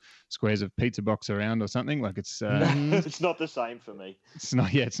pushing little squares of pizza box around or something. Like it's it's not the same for me. It's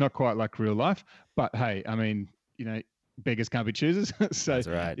not. Yeah, it's not quite like real life. But hey, I mean, beggars can't be choosers. So that's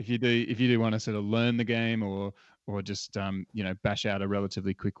right. If you do want to sort of learn the game or just bash out a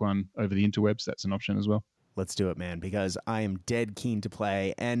relatively quick one over the interwebs, that's an option as well. Let's do it, man, because I am dead keen to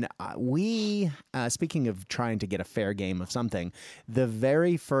play. And speaking of trying to get a fair game of something, the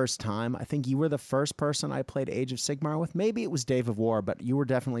very first time, I think you were the first person I played Age of Sigmar with. Maybe it was Dave of War, but you were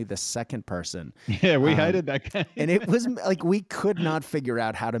definitely the second person. Yeah, we hated that game. And it was like we could not figure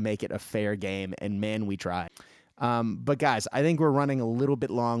out how to make it a fair game, and man, we tried. But guys, I think we're running a little bit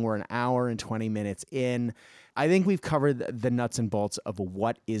long. We're an hour and 20 minutes in. I think we've covered the nuts and bolts of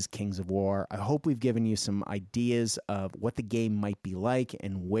what is Kings of War. I hope we've given you some ideas of what the game might be like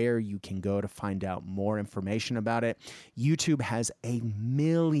and where you can go to find out more information about it. YouTube has a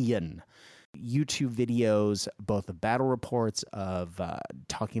million YouTube videos, both of battle reports, of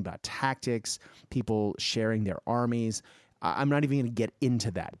talking about tactics, people sharing their armies. I'm not even going to get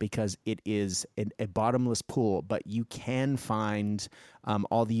into that because it is a bottomless pool, but you can find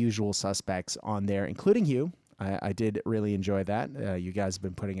all the usual suspects on there, including you. I did really enjoy that. You guys have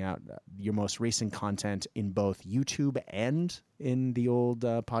been putting out your most recent content in both YouTube and in the old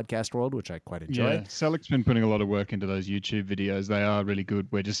podcast world, which I quite enjoy. Yeah, Selec's been putting a lot of work into those YouTube videos. They are really good.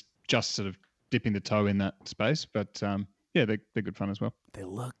 We're just sort of dipping the toe in that space, but yeah, they're good fun as well. They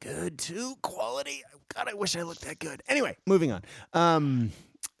look good too. Quality. God, I wish I looked that good. Anyway, moving on.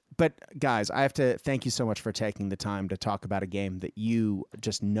 But guys, I have to thank you so much for taking the time to talk about a game that you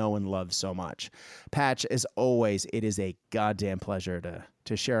just know and love so much. Patch, as always, it is a goddamn pleasure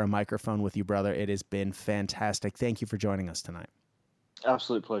to share a microphone with you, brother. It has been fantastic. Thank you for joining us tonight.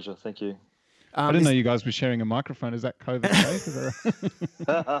 Absolute pleasure. Thank you. I didn't know you guys were sharing a microphone. Is that COVID safe?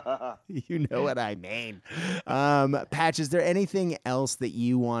 You know what I mean. Patch, is there anything else that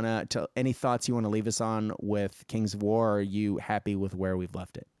you want to, any thoughts you want to leave us on with Kings of War, or are you happy with where we've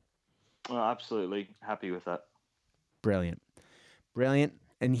left it? Absolutely happy with that. Brilliant.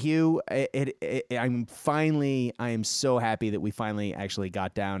 And Hugh, I am so happy that we finally actually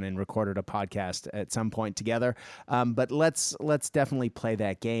got down and recorded a podcast at some point together. But let's definitely play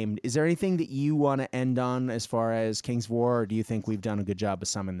that game. Is there anything that you want to end on as far as Kings of War, or do you think we've done a good job of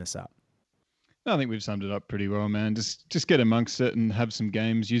summing this up? I think we've summed it up pretty well, man. Just get amongst it and have some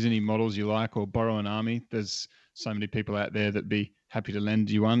games. Use any models you like or borrow an army. There's so many people out there that'd be happy to lend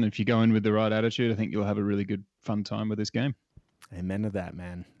you one. If you go in with the right attitude, I think you'll have a really good, fun time with this game. Amen to that,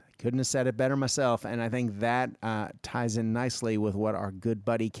 man. I couldn't have said it better myself, and I think that ties in nicely with what our good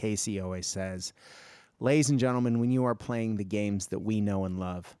buddy Casey always says. Ladies and gentlemen, when you are playing the games that we know and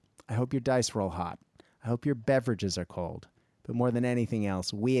love, I hope your dice roll hot. I hope your beverages are cold. But more than anything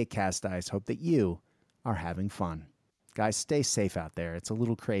else, we at Cast Dice hope that you are having fun. Guys, stay safe out there. It's a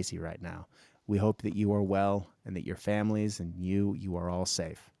little crazy right now. We hope that you are well and that your families and you are all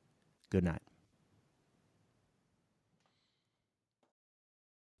safe. Good night.